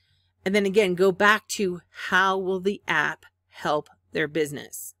 And then again, go back to how will the app help their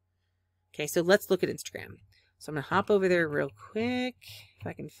business? Okay, so let's look at Instagram. So I'm going to hop over there real quick if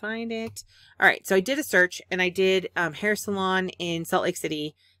I can find it. All right, so I did a search and I did hair salon in Salt Lake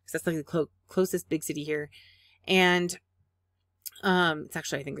City because that's like the closest big city here. And it's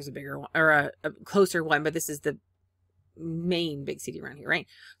actually, I think there's a bigger one or a closer one, but this is the main big city around here, right?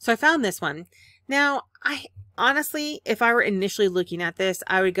 So I found this one. Now, honestly, if I were initially looking at this,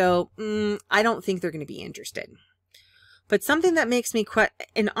 I would go, I don't think they're going to be interested. But something that makes me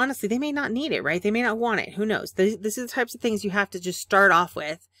and honestly, they may not need it, right? They may not want it. Who knows? This is the types of things you have to just start off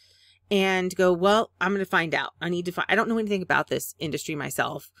with and go, well, I'm going to find out. I don't know anything about this industry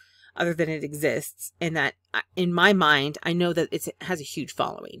myself other than it exists. And that in my mind, I know that it has a huge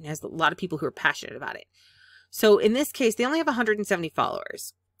following. It has a lot of people who are passionate about it. So in this case, they only have 170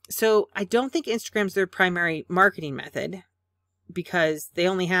 followers. So I don't think Instagram's their primary marketing method because they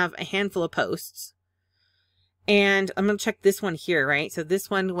only have a handful of posts. And I'm going to check this one here, right? So this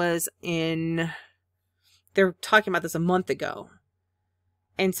one was they're talking about this a month ago.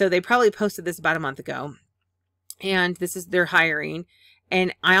 And so they probably posted this about a month ago. And they're hiring.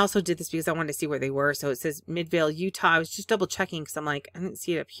 And I also did this because I wanted to see where they were. So it says Midvale, Utah. I was just double checking because I'm like, I didn't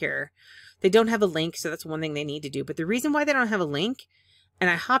see it up here. They don't have a link. So that's one thing they need to do. But the reason why they don't have a link, and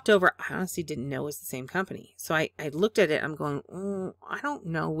I hopped over, I honestly didn't know it was the same company. So I looked at it. I'm going, I don't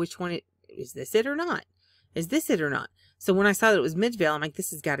know which one is this it or not? Is this it or not? So when I saw that it was Midvale, I'm like,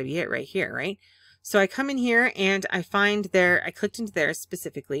 this has got to be it right here, right? So I come in here and I clicked into theirs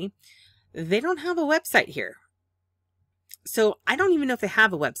specifically. They don't have a website here. So I don't even know if they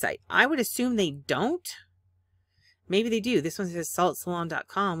have a website. I would assume they don't. Maybe they do. This one says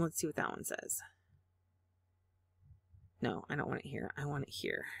saltsalon.com. Let's see what that one says. No, I don't want it here. I want it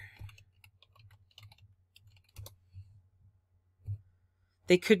here.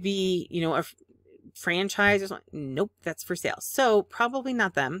 They could be, a franchise or something. Nope, that's for sale. So probably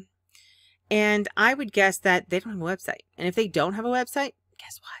not them. And I would guess that they don't have a website. And if they don't have a website,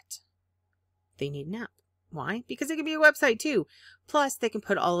 guess what? They need an app. Why? Because it can be a website too. Plus, they can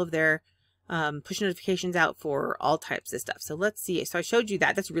put all of their push notifications out for all types of stuff. So let's see. So I showed you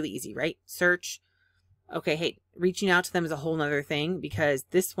that. That's really easy, right? Search. Okay, hey, reaching out to them is a whole nother thing because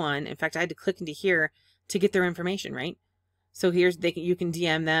this one, in fact, I had to click into here to get their information, right? So here's, you can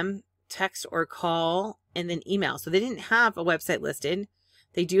DM them, text or call, and then email. So they didn't have a website listed.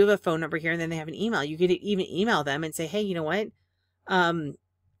 They do have a phone number here, and then they have an email. You could even email them and say, hey, you know what?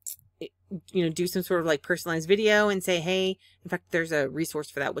 Do some sort of like personalized video and say, hey, in fact, there's a resource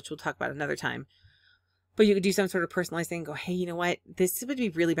for that, which we'll talk about another time. But you could do some sort of personalized thing and go, hey, you know what? This would be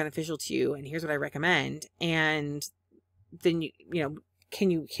really beneficial to you. And here's what I recommend. And then,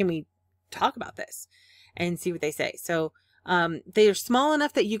 can we talk about this and see what they say? So they are small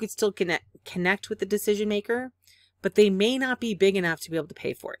enough that you could still connect with the decision maker, but they may not be big enough to be able to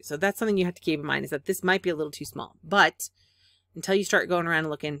pay for it. So that's something you have to keep in mind, is that this might be a little too small. But until you start going around and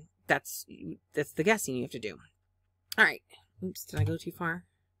looking, that's the guessing you have to do. All right. Oops, did I go too far?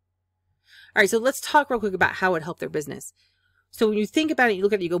 All right, so let's talk real quick about how it helped their business. So when you think about it, you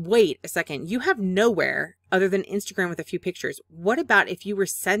look at it, you go, wait a second, you have nowhere other than Instagram with a few pictures. What about if you were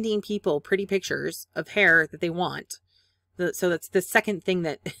sending people pretty pictures of hair that they want? So that's the second thing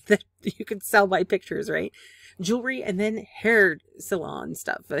that you could sell by pictures, right? Jewelry and then hair salon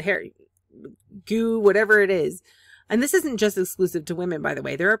stuff, hair goo, whatever it is. And this isn't just exclusive to women, by the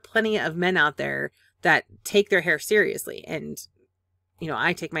way. There are plenty of men out there that take their hair seriously. And, you know,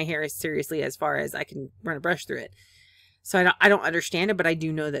 I take my hair as seriously as far as I can run a brush through it. So I don't understand it, but I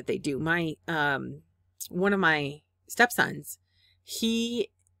do know that they do. My, one of my stepsons, he's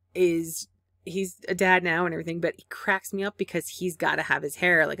a dad now and everything, but he cracks me up because he's got to have his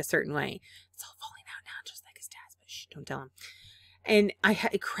hair like a certain way. It's all falling out now, just like his dad's, but shh, don't tell him. And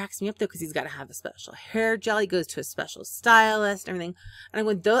it cracks me up though, because he's got to have a special hair gel. He goes to a special stylist and everything. And I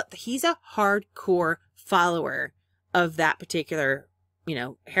went, he's a hardcore follower of that particular, you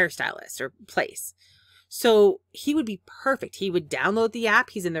know, hairstylist or place. So he would be perfect. He would download the app.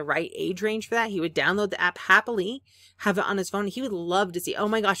 He's in the right age range for that. He would download the app happily, have it on his phone. He would love to see, oh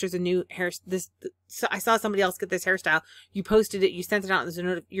my gosh, there's a new so I saw somebody else get this hairstyle. You posted it. You sent it out as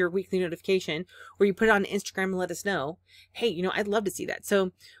your weekly notification, or you put it on Instagram and let us know. Hey, you know, I'd love to see that.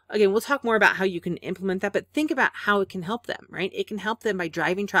 So again, we'll talk more about how you can implement that, but think about how it can help them, right? It can help them by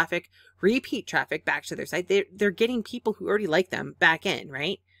driving traffic, repeat traffic back to their site. They're getting people who already like them back in,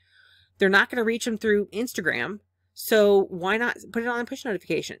 right? They're not going to reach them through Instagram. So why not put it on push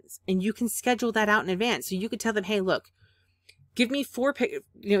notifications? And you can schedule that out in advance. So you could tell them, hey, look, give me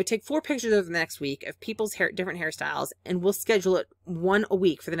take 4 pictures over the next week of people's different hairstyles, and we'll schedule it 1 a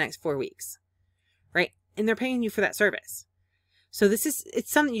week for the next 4 weeks. Right. And they're paying you for that service. So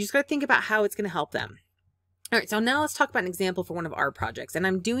it's something you just got to think about how it's going to help them. All right, so now let's talk about an example for one of our projects. And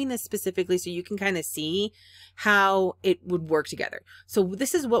I'm doing this specifically so you can kind of see how it would work together. So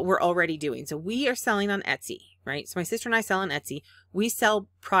this is what we're already doing. So we are selling on Etsy, right? So my sister and I sell on Etsy. We sell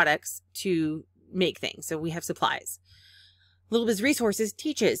products to make things. So we have supplies. Little Biz Resources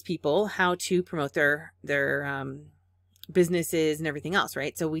teaches people how to promote their businesses and everything else,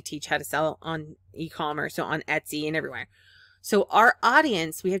 right? So we teach how to sell on eCommerce, so on Etsy and everywhere. So our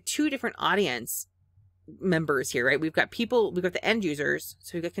audience, we have 2 different audience members here, right? We've got the end users,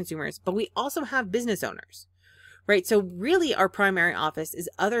 so we've got consumers, but we also have business owners, right? So really our primary office is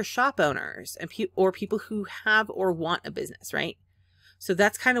other shop owners and or people who have or want a business, right? So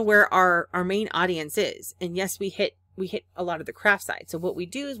that's kind of where our main audience is. And yes, we hit a lot of the craft side. So what we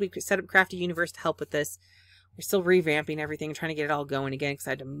do is we set up Crafty Universe to help with this. We're still revamping everything, trying to get it all going again because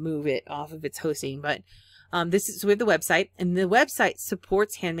I had to move it off of its hosting, but so we have the website, and the website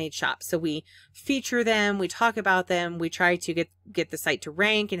supports handmade shops. So we feature them, we talk about them, we try to get the site to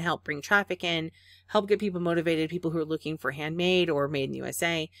rank and help bring traffic in, help get people motivated, people who are looking for handmade or made in the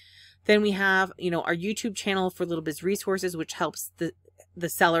USA. Then we have, you know, our YouTube channel for Little Biz Resources, which helps the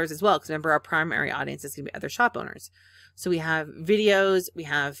sellers as well. Because remember, our primary audience is going to be other shop owners. So we have videos, we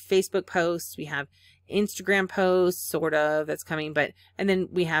have Facebook posts, we have Instagram posts, sort of, that's coming, and then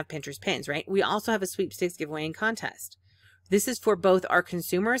we have Pinterest pins, right? We also have a sweepstakes giveaway and contest. This is for both our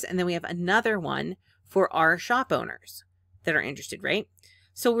consumers, and then we have another one for our shop owners that are interested, right?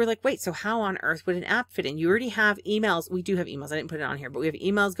 So we're like, wait, so how on earth would an app fit in? You already have emails. We do have emails. I didn't put it on here, but we have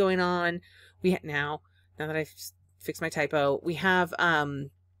emails going on. We have now that I've fixed my typo, we have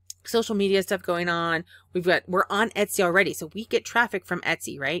social media stuff going on. We're on Etsy already, so we get traffic from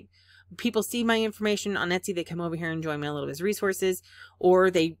Etsy, right? People see my information on Etsy, they come over here and join my Little Biz Resources, or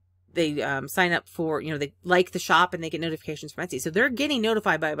they sign up for, you know, they like the shop and they get notifications from Etsy. So they're getting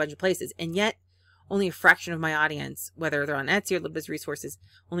notified by a bunch of places, and yet only a fraction of my audience, whether they're on Etsy or Little Biz Resources,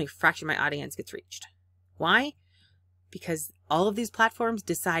 only a fraction of my audience gets reached. Why? Because all of these platforms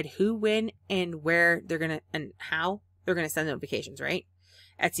decide who, when, and where they're going to, and how they're going to send notifications, right?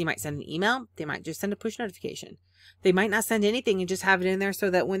 Etsy might send an email. They might just send a push notification. They might not send anything and just have it in there so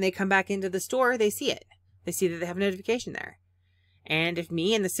that when they come back into the store, they see it. They see that they have a notification there. And if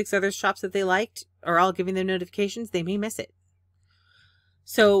me and the 6 other shops that they liked are all giving them notifications, they may miss it.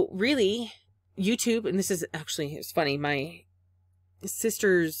 So really, YouTube, and this is actually, it's funny, my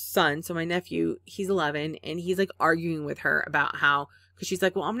sister's son, so my nephew, he's 11, and he's like arguing with her about how, because she's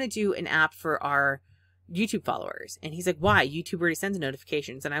like, well, I'm going to do an app for our YouTube followers. And he's like, why? YouTube already sends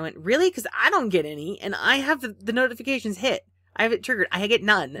notifications. And I went, really? Because I don't get any, and I have the notifications hit. I have it triggered. I get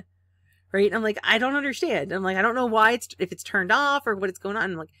none. Right? And I'm like, I don't understand. I'm like, I don't know why if it's turned off or what it's going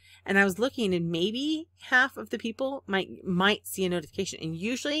on. I'm like, and I was looking, and maybe half of the people might see a notification. And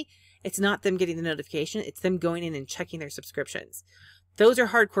usually it's not them getting the notification. It's them going in and checking their subscriptions. Those are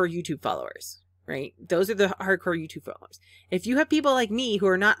hardcore YouTube followers, right? Those are the hardcore YouTube followers. If you have people like me who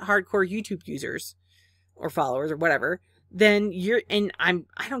are not hardcore YouTube users or followers or whatever, then I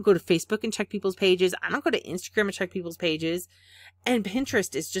don't go to Facebook and check people's pages. I don't go to Instagram and check people's pages. And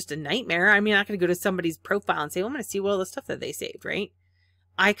Pinterest is just a nightmare. I mean, I'm not going to go to somebody's profile and say, well, I'm going to see all the stuff that they saved, right?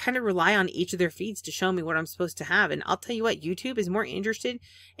 I kind of rely on each of their feeds to show me what I'm supposed to have. And I'll tell you what, YouTube is more interested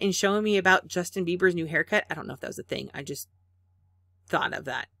in showing me about Justin Bieber's new haircut. I don't know if that was a thing. I just thought of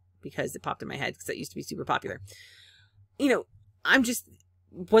that because it popped in my head because that used to be super popular. You know, I'm just,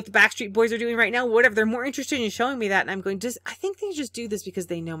 what the Backstreet Boys are doing right now, whatever, they're more interested in showing me that. And I'm going, I think they just do this because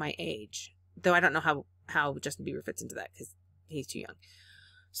they know my age. Though I don't know how Justin Bieber fits into that because he's too young.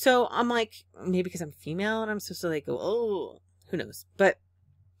 So I'm like, maybe because I'm female and I'm supposed to like go, oh, who knows? But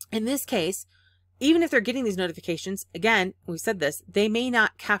in this case, even if they're getting these notifications, again, we said this, they may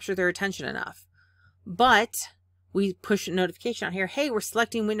not capture their attention enough. But we push a notification out here. Hey, we're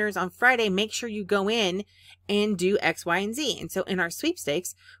selecting winners on Friday. Make sure you go in and do X, Y, and Z. And so in our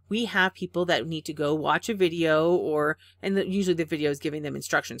sweepstakes, we have people that need to go watch a video usually the video is giving them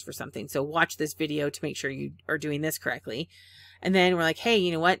instructions for something. So watch this video to make sure you are doing this correctly. And then we're like, hey,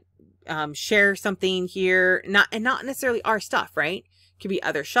 you know what? Share something here. Not necessarily our stuff, right? It could be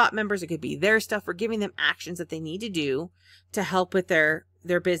other shop members. It could be their stuff. We're giving them actions that they need to do to help with their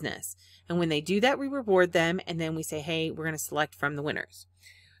business. And when they do that, we reward them. And then we say, hey, we're going to select from the winners.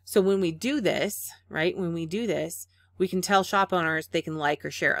 So when we do this, right, we can tell shop owners they can like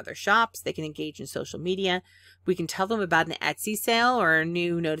or share other shops. They can engage in social media. We can tell them about an Etsy sale or a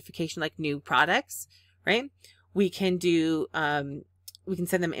new notification like new products, right? We can do, we can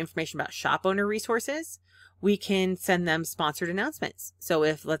send them information about shop owner resources. We can send them sponsored announcements. So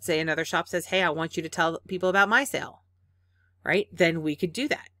if, let's say, another shop says, hey, I want you to tell people about my sale, right? Then we could do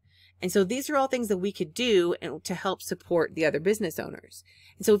that. And so these are all things that we could do to help support the other business owners.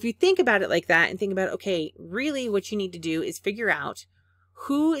 And so if you think about it like that and think about, okay, really what you need to do is figure out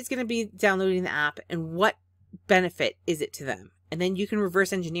who is going to be downloading the app and what benefit is it to them? And then you can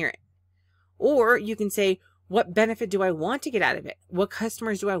reverse engineer it. Or you can say, what benefit do I want to get out of it? What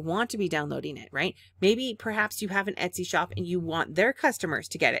customers do I want to be downloading it, right? Maybe perhaps you have an Etsy shop and you want their customers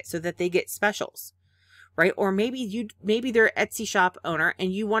to get it so that they get specials. Right? Or maybe they're an Etsy shop owner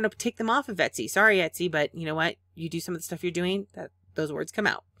and you want to take them off of Etsy. Sorry, Etsy, but you know what? You do some of the stuff you're doing, those words come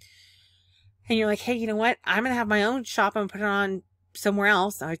out. And you're like, hey, you know what? I'm going to have my own shop. I'm going to put it on somewhere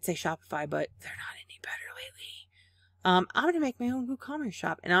else. I would say Shopify, but they're not any better lately. I'm going to make my own eCommerce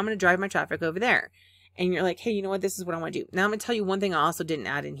shop and I'm going to drive my traffic over there. And you're like, hey, you know what? This is what I want to do. Now I'm going to tell you one thing I also didn't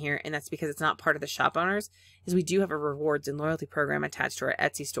add in here, and that's because it's not part of the shop owners, is we do have a rewards and loyalty program attached to our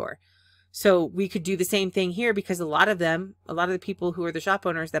Etsy store. So we could do the same thing here because a lot of the people who are the shop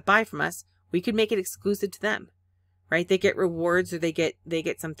owners that buy from us, we could make it exclusive to them, right? They get rewards or they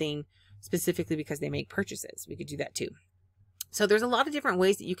get something specifically because they make purchases. We could do that too. So there's a lot of different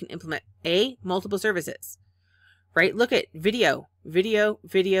ways that you can implement multiple services, right? Look at video. You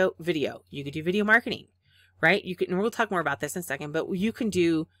could do video marketing, right? And we'll talk more about this in a second, but you can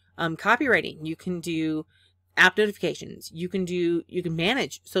do copywriting. You can do app notifications. You can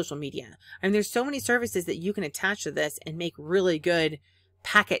manage social media. I mean, there's so many services that you can attach to this and make really good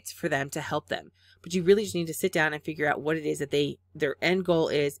packets for them to help them. But you really just need to sit down and figure out what it is that their end goal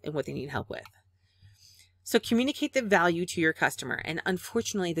is and what they need help with. So communicate the value to your customer. And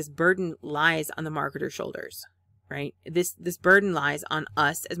unfortunately, this burden lies on the marketer's shoulders, right? This burden lies on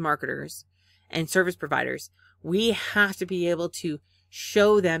us as marketers and service providers. We have to be able to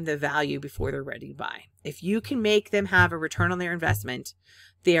show them the value before they're ready to buy. If you can make them have a return on their investment,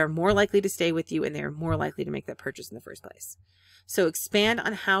 they are more likely to stay with you and they are more likely to make that purchase in the first place. So expand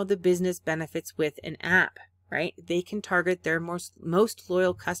on how the business benefits with an app, right? They can target their most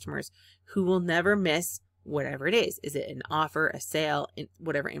loyal customers who will never miss whatever it is. Is it an offer, a sale,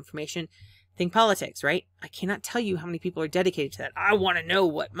 whatever information? Think politics, right? I cannot tell you how many people are dedicated to that. I want to know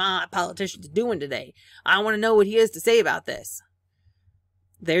what my politician's doing today. I want to know what he has to say about this.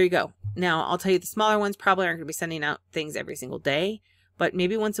 There you go. Now, I'll tell you the smaller ones probably aren't going to be sending out things every single day, but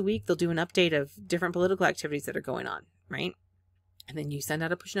maybe once a week they'll do an update of different political activities that are going on, right? And then you send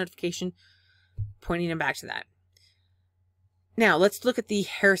out a push notification pointing them back to that. Now, let's look at the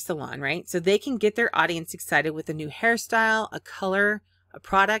hair salon, right? So they can get their audience excited with a new hairstyle, a color, a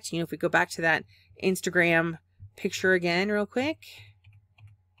product. You know, if we go back to that Instagram picture again real quick.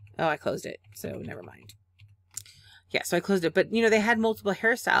 Oh, I closed it, so never mind. Yeah, so I closed it, but you know, they had multiple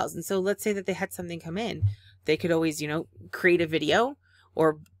hairstyles. And so let's say that they had something come in. They could always, you know, create a video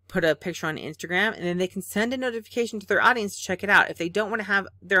or put a picture on Instagram, and then they can send a notification to their audience to check it out. If they don't want to have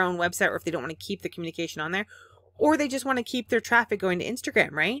their own website, or if they don't want to keep the communication on there, or they just want to keep their traffic going to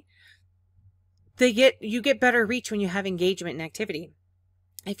Instagram, right? You get better reach when you have engagement and activity.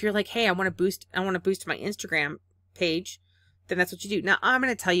 If you're like, hey, I want to boost my Instagram page, then that's what you do. Now, I'm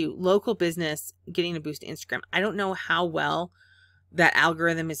going to tell you, local business getting a boost to Instagram, I don't know how well that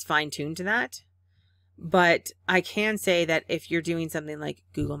algorithm is fine-tuned to that, but I can say that if you're doing something like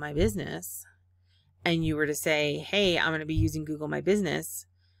Google My Business and you were to say, hey, I'm going to be using Google My Business,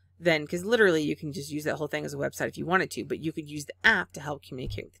 then, because literally you can just use that whole thing as a website if you wanted to, but you could use the app to help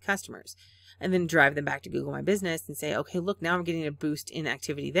communicate with the customers and then drive them back to Google My Business and say, okay, look, now I'm getting a boost in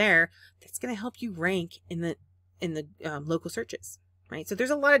activity there. That's going to help you rank in the local searches, right? So there's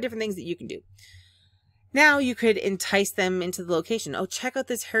a lot of different things that you can do. Now you could entice them into the location. Oh, check out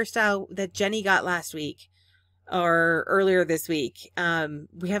this hairstyle that Jenny got last week or earlier this week.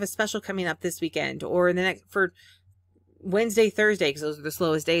 We have a special coming up this weekend or for Wednesday, Thursday, because those are the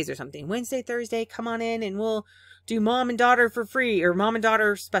slowest days or something. Wednesday, Thursday, come on in and we'll do mom and daughter for free or mom and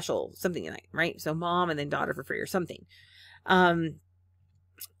daughter special, something like that, right? So mom and then daughter for free or something.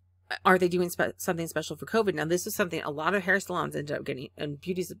 Are they doing something special for COVID? Now, this is something a lot of hair salons ended up getting, and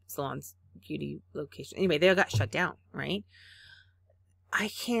beauty salons, beauty location. Anyway, they all got shut down, right? I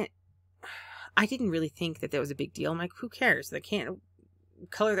didn't really think that was a big deal. I'm like, who cares? They can't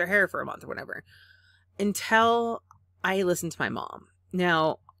color their hair for a month or whatever. Until I listened to my mom.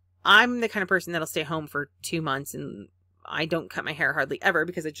 Now, I'm the kind of person that'll stay home for 2 months and I don't cut my hair hardly ever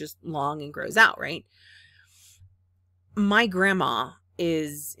because it's just long and grows out, right? My grandma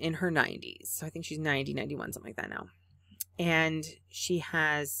is in her 90s. So I think she's 90, 91, something like that now. And she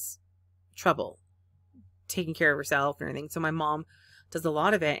has trouble taking care of herself and everything. So my mom does a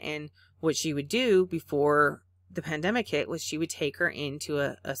lot of it. And what she would do before the pandemic hit was she would take her into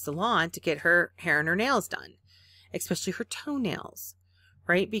a salon to get her hair and her nails done, especially her toenails,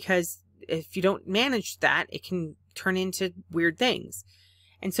 right? Because if you don't manage that, it can turn into weird things.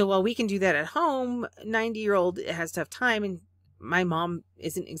 And so while we can do that at home, 90-year-old has tough time, and my mom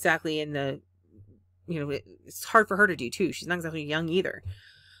isn't exactly in the, it's hard for her to do too. She's not exactly young either.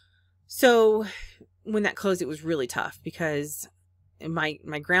 So when that closed, it was really tough because my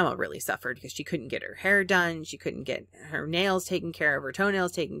grandma really suffered because she couldn't get her hair done. She couldn't get her nails taken care of, her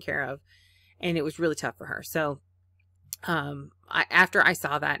toenails taken care of. And it was really tough for her. So after I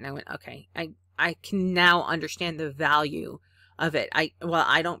saw that and I went, okay, I can now understand the value of it. While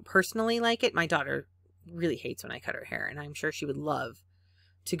I don't personally like it, my daughter really hates when I cut her hair, and I'm sure she would love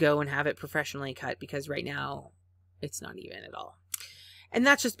to go and have it professionally cut because right now it's not even at all. And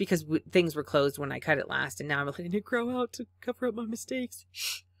that's just because things were closed when I cut it last, and now I'm letting it grow out to cover up my mistakes.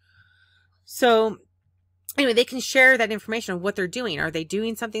 Shh. So anyway, they can share that information on what they're doing. Are they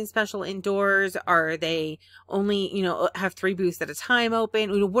doing something special indoors? Are they only, have 3 booths at a time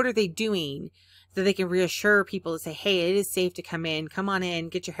open? What are they doing so they can reassure people to say, hey, it is safe to come on in,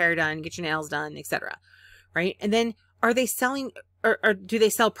 get your hair done, get your nails done, etc. Right? And then are they selling or do they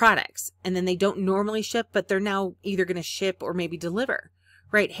sell products and then they don't normally ship, but they're now either going to ship or maybe deliver,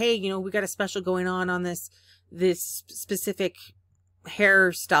 right? Hey, we got a special going on this specific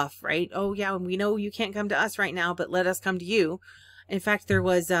hair stuff, right? Oh yeah, we know you can't come to us right now, but let us come to you. In fact, there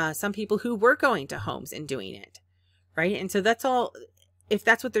was some people who were going to homes and doing it, right? And so that's all. If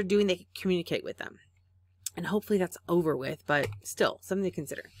that's what they're doing, they can communicate with them, and hopefully that's over with, but still something to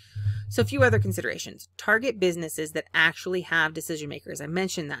consider. So a few other considerations: target businesses that actually have decision makers. I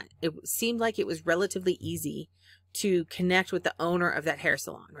mentioned that it seemed like it was relatively easy to connect with the owner of that hair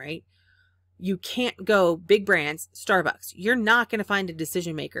salon, right? You can't go big brands, Starbucks. You're not going to find a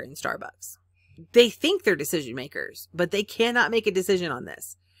decision maker in Starbucks. They think they're decision makers, but they cannot make a decision on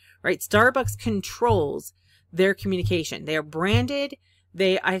this, right? Starbucks controls their communication. They are branded.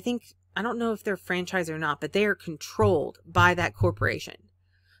 I don't know if they're franchised or not, but they are controlled by that corporation.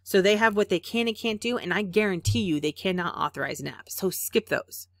 So they have what they can and can't do. And I guarantee you they cannot authorize an app. So skip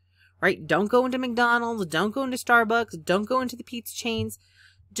those, right? Don't go into McDonald's. Don't go into Starbucks. Don't go into the pizza chains.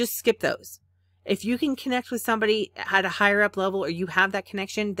 Just skip those. If you can connect with somebody at a higher up level or you have that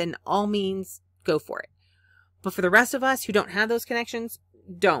connection, then all means go for it. But for the rest of us who don't have those connections,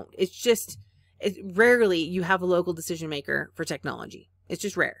 don't. Rarely you have a local decision maker for technology. It's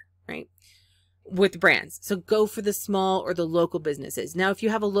just rare, right? With brands. So go for the small or the local businesses. Now, if you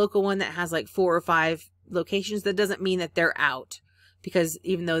have a local one that has like 4 or 5 locations, that doesn't mean that they're out, because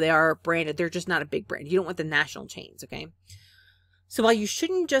even though they are branded, they're just not a big brand. You don't want the national chains, okay? So while you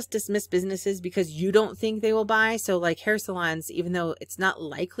shouldn't just dismiss businesses because you don't think they will buy, so like hair salons, even though it's not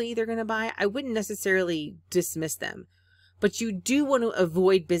likely they're going to buy, I wouldn't necessarily dismiss them. But you do want to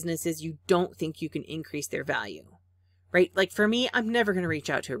avoid businesses you don't think you can increase their value, right? Like for me, I'm never going to reach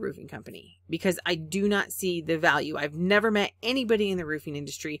out to a roofing company because I do not see the value. I've never met anybody in the roofing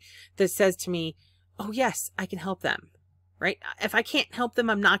industry that says to me, oh yes, I can help them, right? If I can't help them,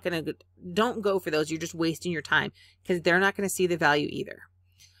 don't go for those. You're just wasting your time because they're not going to see the value either.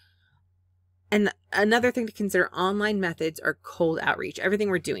 And another thing to consider, online methods are cold outreach. Everything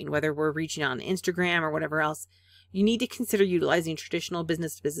we're doing, whether we're reaching out on Instagram or whatever else, you need to consider utilizing traditional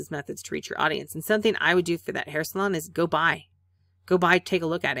business-to-business methods to reach your audience. And something I would do for that hair salon is go buy Go by, take a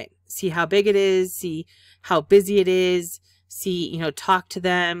look at it, see how big it is, see how busy it is, see, talk to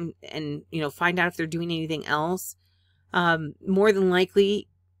them and, find out if they're doing anything else. More than likely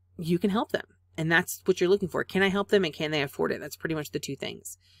you can help them. And that's what you're looking for. Can I help them and can they afford it? That's pretty much the two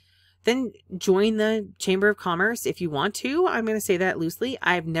things. Then join the Chamber of Commerce if you want to. I'm going to say that loosely.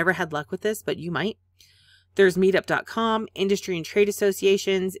 I've never had luck with this, but you might. There's meetup.com, industry and trade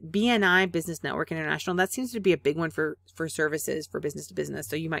associations, BNI, Business Network International. That seems to be a big one for services, for business to business.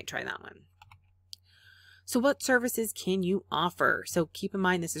 So you might try that one. So what services can you offer? So keep in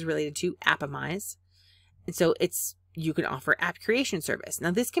mind, this is related to Appimize. And so you can offer app creation service.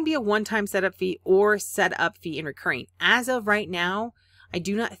 Now this can be a one-time setup fee or setup fee and recurring. As of right now, I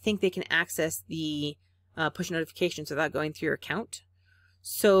do not think they can access the push notifications without going through your account.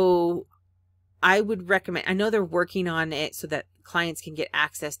 So I would recommend, I know they're working on it so that clients can get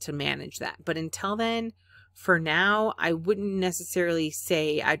access to manage that. But until then, for now, I wouldn't necessarily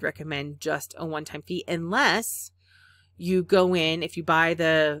say I'd recommend just a one-time fee unless you go in, if you buy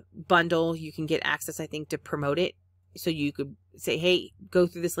the bundle, you can get access, I think, to promote it. So you could say, hey, go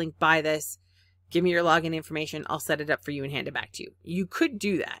through this link, buy this, give me your login information. I'll set it up for you and hand it back to you. You could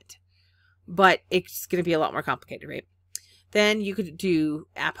do that, but it's going to be a lot more complicated, right? Then you could do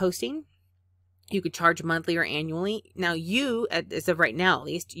app hosting. You could charge monthly or annually. Now you, as of right now at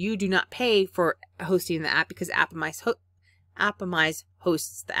least, you do not pay for hosting the app because Appimize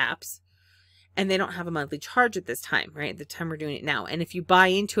hosts the apps and they don't have a monthly charge at this time, right? At the time we're doing it now. And if you buy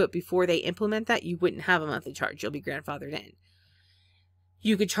into it before they implement that, you wouldn't have a monthly charge. You'll be grandfathered in.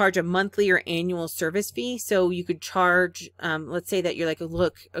 You could charge a monthly or annual service fee. So you could charge, let's say that you're like,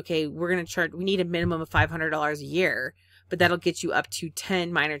 look, okay, we need a minimum of $500 a year. But that'll get you up to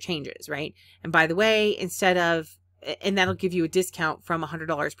 10 minor changes, right? And by the way, and that'll give you a discount from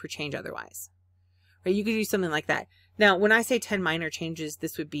 $100 per change otherwise, right? You could do something like that. Now, when I say 10 minor changes,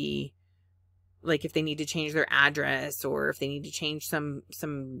 this would be like if they need to change their address or if they need to change some,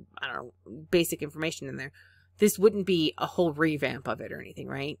 I don't know, basic information in there. This wouldn't be a whole revamp of it or anything,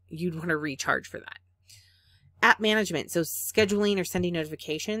 right? You'd want to recharge for that. App management. So scheduling or sending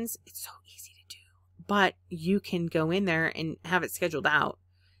notifications. It's so easy. But you can go in there and have it scheduled out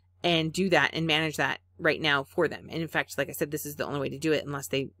and do that and manage that right now for them. And in fact, like I said, this is the only way to do it unless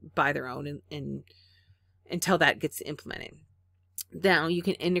they buy their own and until that gets implemented. Now you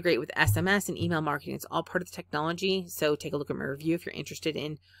can integrate with SMS and email marketing. It's all part of the technology. So take a look at my review if you're interested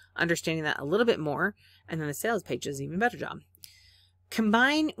in understanding that a little bit more. And then the sales page does an even better job.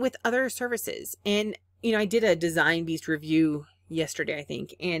 Combine with other services. And, I did a Design Beast review yesterday, I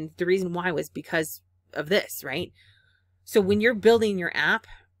think. And the reason why was because of this, right? So when you're building your app,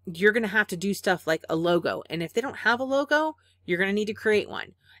 you're going to have to do stuff like a logo. And if they don't have a logo, you're going to need to create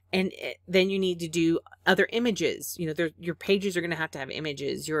one. And then you need to do other images. Your pages are going to have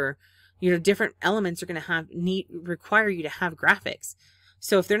images. Your, different elements are going to require you to have graphics.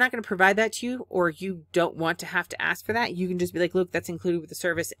 So if they're not going to provide that to you, or you don't want to have to ask for that, you can just be like, look, that's included with the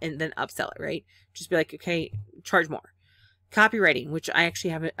service, and then upsell it, right? Just be like, okay, charge more. Copywriting, which I actually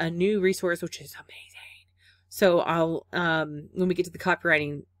have a new resource, which is amazing. So I'll, when we get to the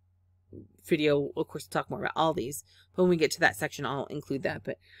copywriting video, of course, we'll talk more about all these, but when we get to that section, I'll include that.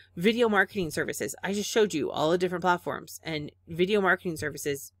 But video marketing services, I just showed you all the different platforms, and video marketing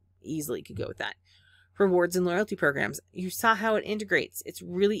services easily could go with that. Rewards and loyalty programs. You saw how it integrates. It's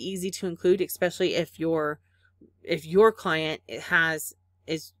really easy to include, especially if your client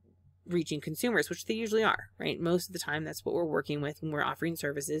is reaching consumers, which they usually are, right? Most of the time, that's what we're working with when we're offering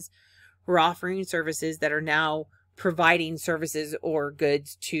services. We're offering services that are now providing services or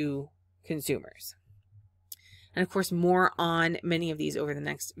goods to consumers. And of course, more on many of these over the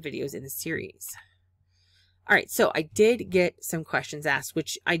next videos in the series. All right, so I did get some questions asked,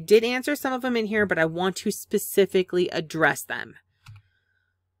 which I did answer some of them in here, but I want to specifically address them.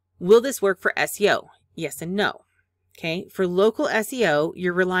 Will this work for SEO? Yes and no. Okay, for local SEO,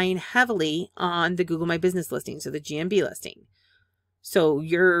 you're relying heavily on the Google My Business listing, so the GMB listing. So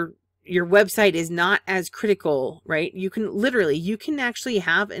your website is not as critical, right? You can actually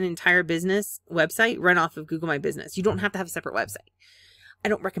have an entire business website run off of Google My Business. You don't have to have a separate website. I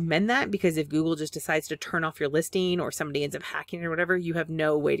don't recommend that because if Google just decides to turn off your listing or somebody ends up hacking it or whatever, you have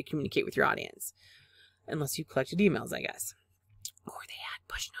no way to communicate with your audience unless you collected emails, I guess, or they had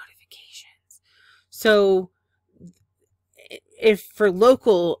push notifications. So if for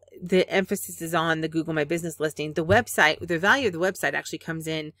local, the emphasis is on the Google My Business listing, the website, the value of the website actually comes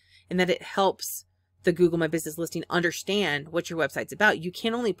in that it helps the Google My Business listing understand what your website's about. You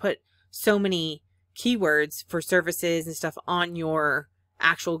can only put so many keywords for services and stuff on your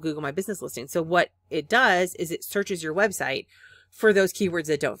actual Google My Business listing. So what it does is it searches your website. for those keywords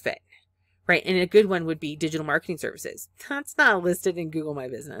that don't fit, right? And a good one would be digital marketing services. That's not listed in Google My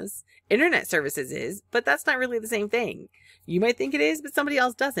Business. Internet services is, but that's not really the same thing. You might think it is, but somebody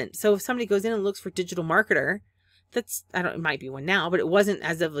else doesn't. So if somebody goes in and looks for digital marketer, it might be one now, but it wasn't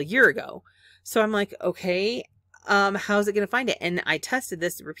as of a year ago. So I'm like, okay, how's it going to find it? And I tested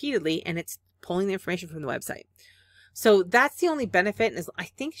this repeatedly, and it's pulling the information from the website. So that's the only benefit. Is I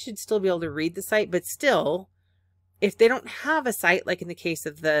think you should still be able to read the site, but still, if they don't have a site, like in the case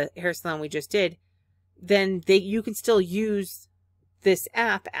of the hair salon we just did, then you can still use this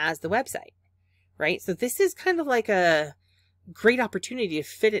app as the website, right? So this is kind of like a great opportunity to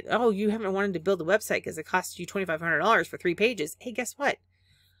fit it. Oh, you haven't wanted to build a website because it costs you $2,500 for 3 pages. Hey, guess what?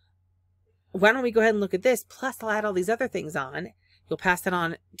 Why don't we go ahead and look at this? Plus, I'll add all these other things on. You'll pass that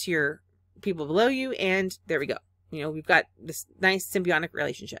on to your people below you, and there we go. You know, we've got this nice symbiotic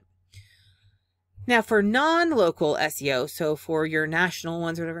relationship. Now, for non-local SEO, so for your national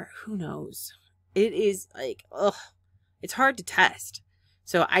ones or whatever, who knows? It is like, it's hard to test.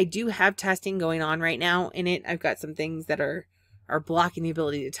 So I do have testing going on right now in it. I've got some things that are blocking the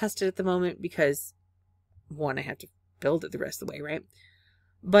ability to test it at the moment because, one, I have to build it the rest of the way, right?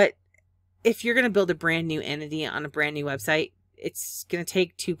 But if you're going to build a brand new entity on a brand new website, it's going to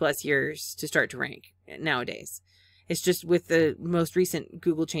take 2+ years to start to rank nowadays. It's just with the most recent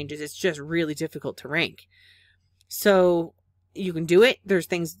Google changes, it's just really difficult to rank. So you can do it. There's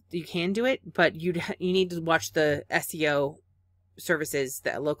things you can do it, but you need to watch the SEO services,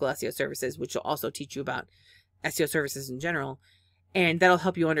 the local SEO services, which will also teach you about SEO services in general. And that'll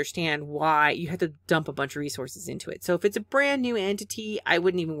help you understand why you have to dump a bunch of resources into it. So if it's a brand new entity, I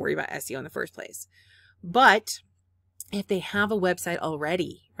wouldn't even worry about SEO in the first place. But if they have a website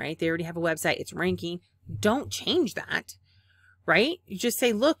already, right? They already have a website, it's ranking. Don't change that, right? You just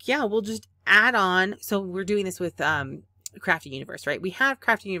say, look, yeah, we'll just add on. So we're doing this with Crafty Universe, right? We have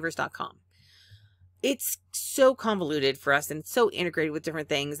craftyuniverse.com. It's so convoluted for us and so integrated with different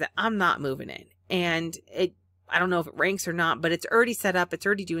things that I'm not moving in. And I don't know if it ranks or not, but it's already set up. It's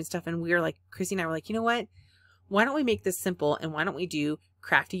already doing stuff. And we were like, Chrissy and I were like, you know what? Why don't we make this simple? And why don't we do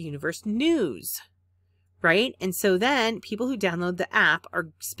Crafty Universe News? Right? And so then people who download the app are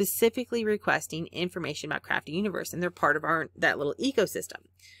specifically requesting information about Crafty Universe, and they're part of that little ecosystem.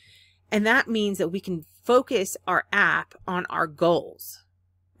 And that means that we can focus our app on our goals,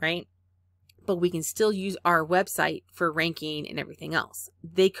 right? But we can still use our website for ranking and everything else.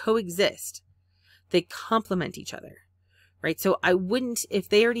 They coexist. They complement each other, right? So I wouldn't, if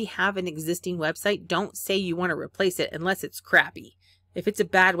they already have an existing website, don't say you want to replace it unless it's crappy. If it's a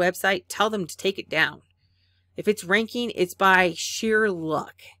bad website, tell them to take it down. If it's ranking, it's by sheer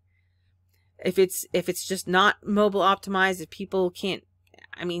luck. If it's just not mobile optimized, if people can't,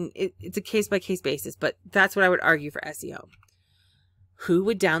 I mean, it's a case-by-case basis, but that's what I would argue for SEO. Who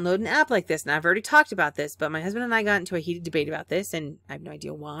would download an app like this? And I've already talked about this, but my husband and I got into a heated debate about this, and I have no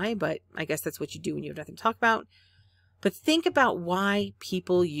idea why, but I guess that's what you do when you have nothing to talk about. But think about why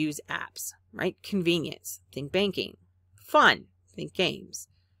people use apps, right? Convenience, think banking. Fun, think games.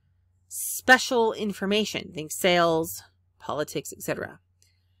 Special information, think sales, politics, etc.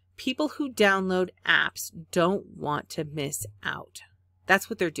 People who download apps don't want to miss out. That's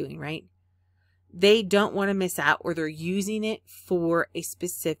what they're doing, right? They don't want to miss out, or they're using it for a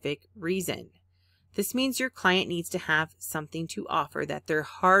specific reason. This means your client needs to have something to offer that their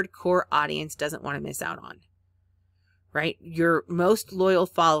hardcore audience doesn't want to miss out on, right? Your most loyal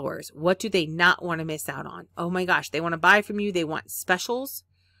followers, what do they not want to miss out on? Oh my gosh, they want to buy from you. They want specials.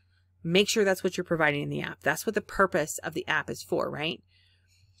 Make sure that's what you're providing in the app. That's what the purpose of the app is for, right?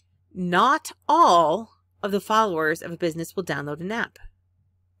 Not all of the followers of a business will download an app.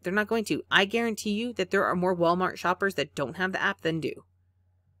 They're not going to. I guarantee you that there are more Walmart shoppers that don't have the app than do,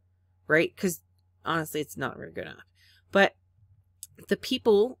 right? Because honestly, it's not very good enough. But the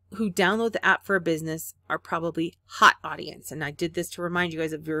people who download the app for a business are probably hot audience. And I did this to remind you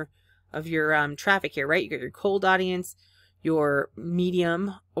guys of your traffic here, right? You got your cold audience, your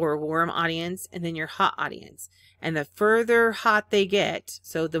medium or warm audience, and then your hot audience. And the further hot they get,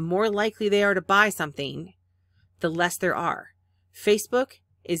 so the more likely they are to buy something, the less there are. Facebook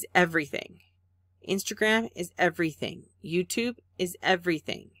is everything. Instagram is everything. YouTube is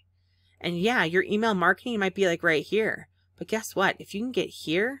everything. And yeah, your email marketing might be like right here. But guess what? If you can get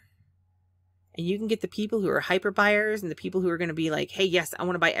here, and you can get the people who are hyper buyers and the people who are going to be like, hey, yes, I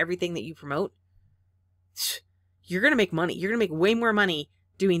want to buy everything that you promote, you're going to make money. You're going to make way more money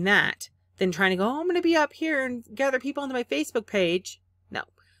doing that than trying to go, oh, I'm going to be up here and gather people onto my Facebook page. No,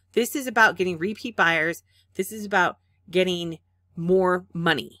 this is about getting repeat buyers. This is about getting more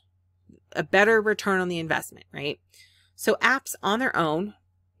money, a better return on the investment, right? So apps on their own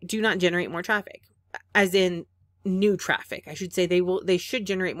do not generate more traffic, as in new traffic. I should say they should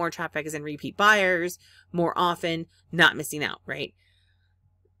generate more traffic as in repeat buyers more often, not missing out, right?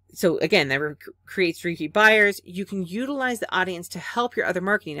 So again, that creates repeat buyers. You can utilize the audience to help your other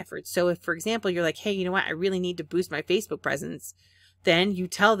marketing efforts. So if, for example, you're like, hey, you know what? I really need to boost my Facebook presence. Then you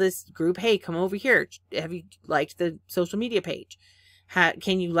tell this group, hey, come over here. Have you liked the social media page?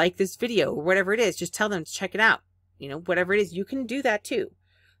 Can you like this video or whatever it is? Just tell them to check it out. You know, whatever it is, you can do that too.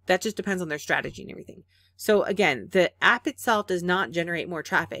 That just depends on their strategy and everything. So again, the app itself does not generate more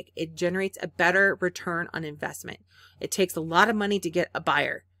traffic. It generates a better return on investment. It takes a lot of money to get a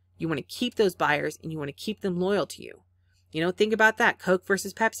buyer. You want to keep those buyers and you want to keep them loyal to you. You know, think about that. Coke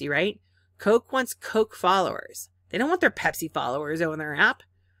versus Pepsi, right? Coke wants Coke followers. They don't want their Pepsi followers on their app.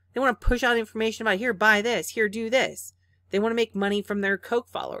 They want to push out information about, here, buy this, here, do this. They want to make money from their Coke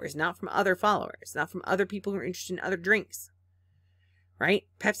followers, not from other followers, not from other people who are interested in other drinks, right?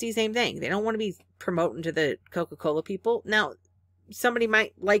 Pepsi, same thing. They don't want to be promoting to the Coca-Cola people. Now, somebody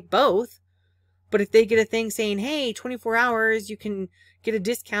might like both, but if they get a thing saying, hey, 24 hours, you can get a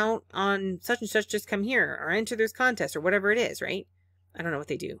discount on such and such, just come here or enter this contest or whatever it is, right? I don't know what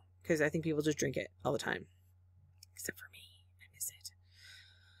they do because I think people just drink it all the time. Except for me. I miss it.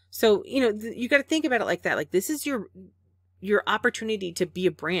 So, you know, you got to think about it like that. Like, this is your opportunity to be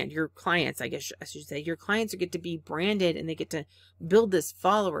a brand. Your clients, I guess I should say, your clients get to be branded and they get to build this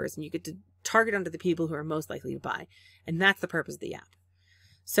followers and you get to target onto the people who are most likely to buy. And that's the purpose of the app.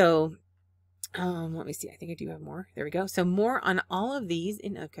 So, let me see. I think I do have more. There we go. So more on all of these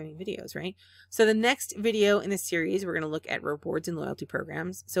in upcoming videos, right? So the next video in this series, we're going to look at rewards and loyalty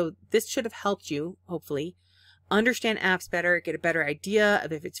programs. So this should have helped you, hopefully, understand apps better, get a better idea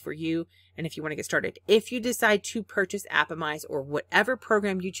of if it's for you, and if you want to get started. If you decide to purchase Appimize or whatever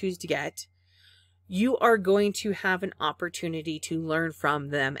program you choose to get, you are going to have an opportunity to learn from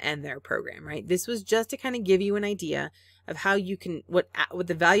them and their program, right? This was just to kind of give you an idea of how you can, what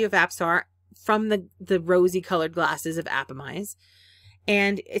the value of apps are from the rosy colored glasses of Appimize.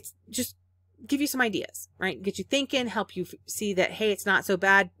 And it's just give you some ideas, right? Get you thinking, help you see that, hey, it's not so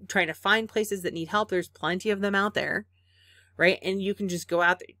bad trying to find places that need help. There's plenty of them out there, right? And you can just go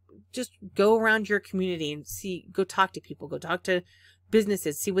out there, just go around your community and see, go talk to people, go talk to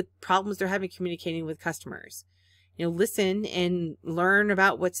businesses, see what problems they're having communicating with customers. You know, listen and learn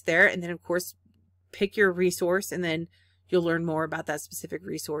about what's there. And then of course, pick your resource and then you'll learn more about that specific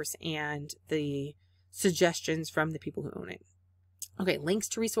resource and the suggestions from the people who own it. Okay, links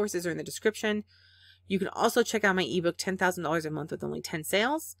to resources are in the description. You can also check out my ebook, $10,000 a month with only 10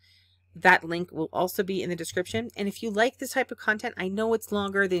 sales. That link will also be in the description. And if you like this type of content, I know it's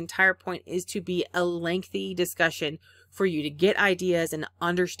longer. The entire point is to be a lengthy discussion for you to get ideas and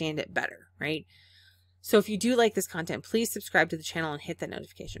understand it better, right? So if you do like this content, please subscribe to the channel and hit that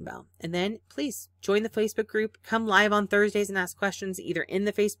notification bell. And then please join the Facebook group. Come live on Thursdays and ask questions either in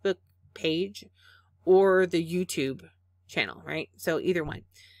the Facebook page or the YouTube channel, right? So either one.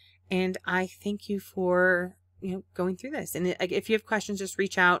 And I thank you for, you know, going through this. And if you have questions, just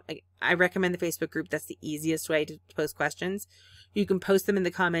reach out. I recommend the Facebook group. That's the easiest way to post questions. You can post them in the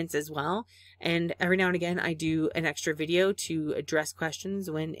comments as well. And every now and again, I do an extra video to address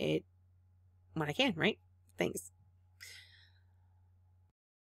questions when I can, right? Thanks.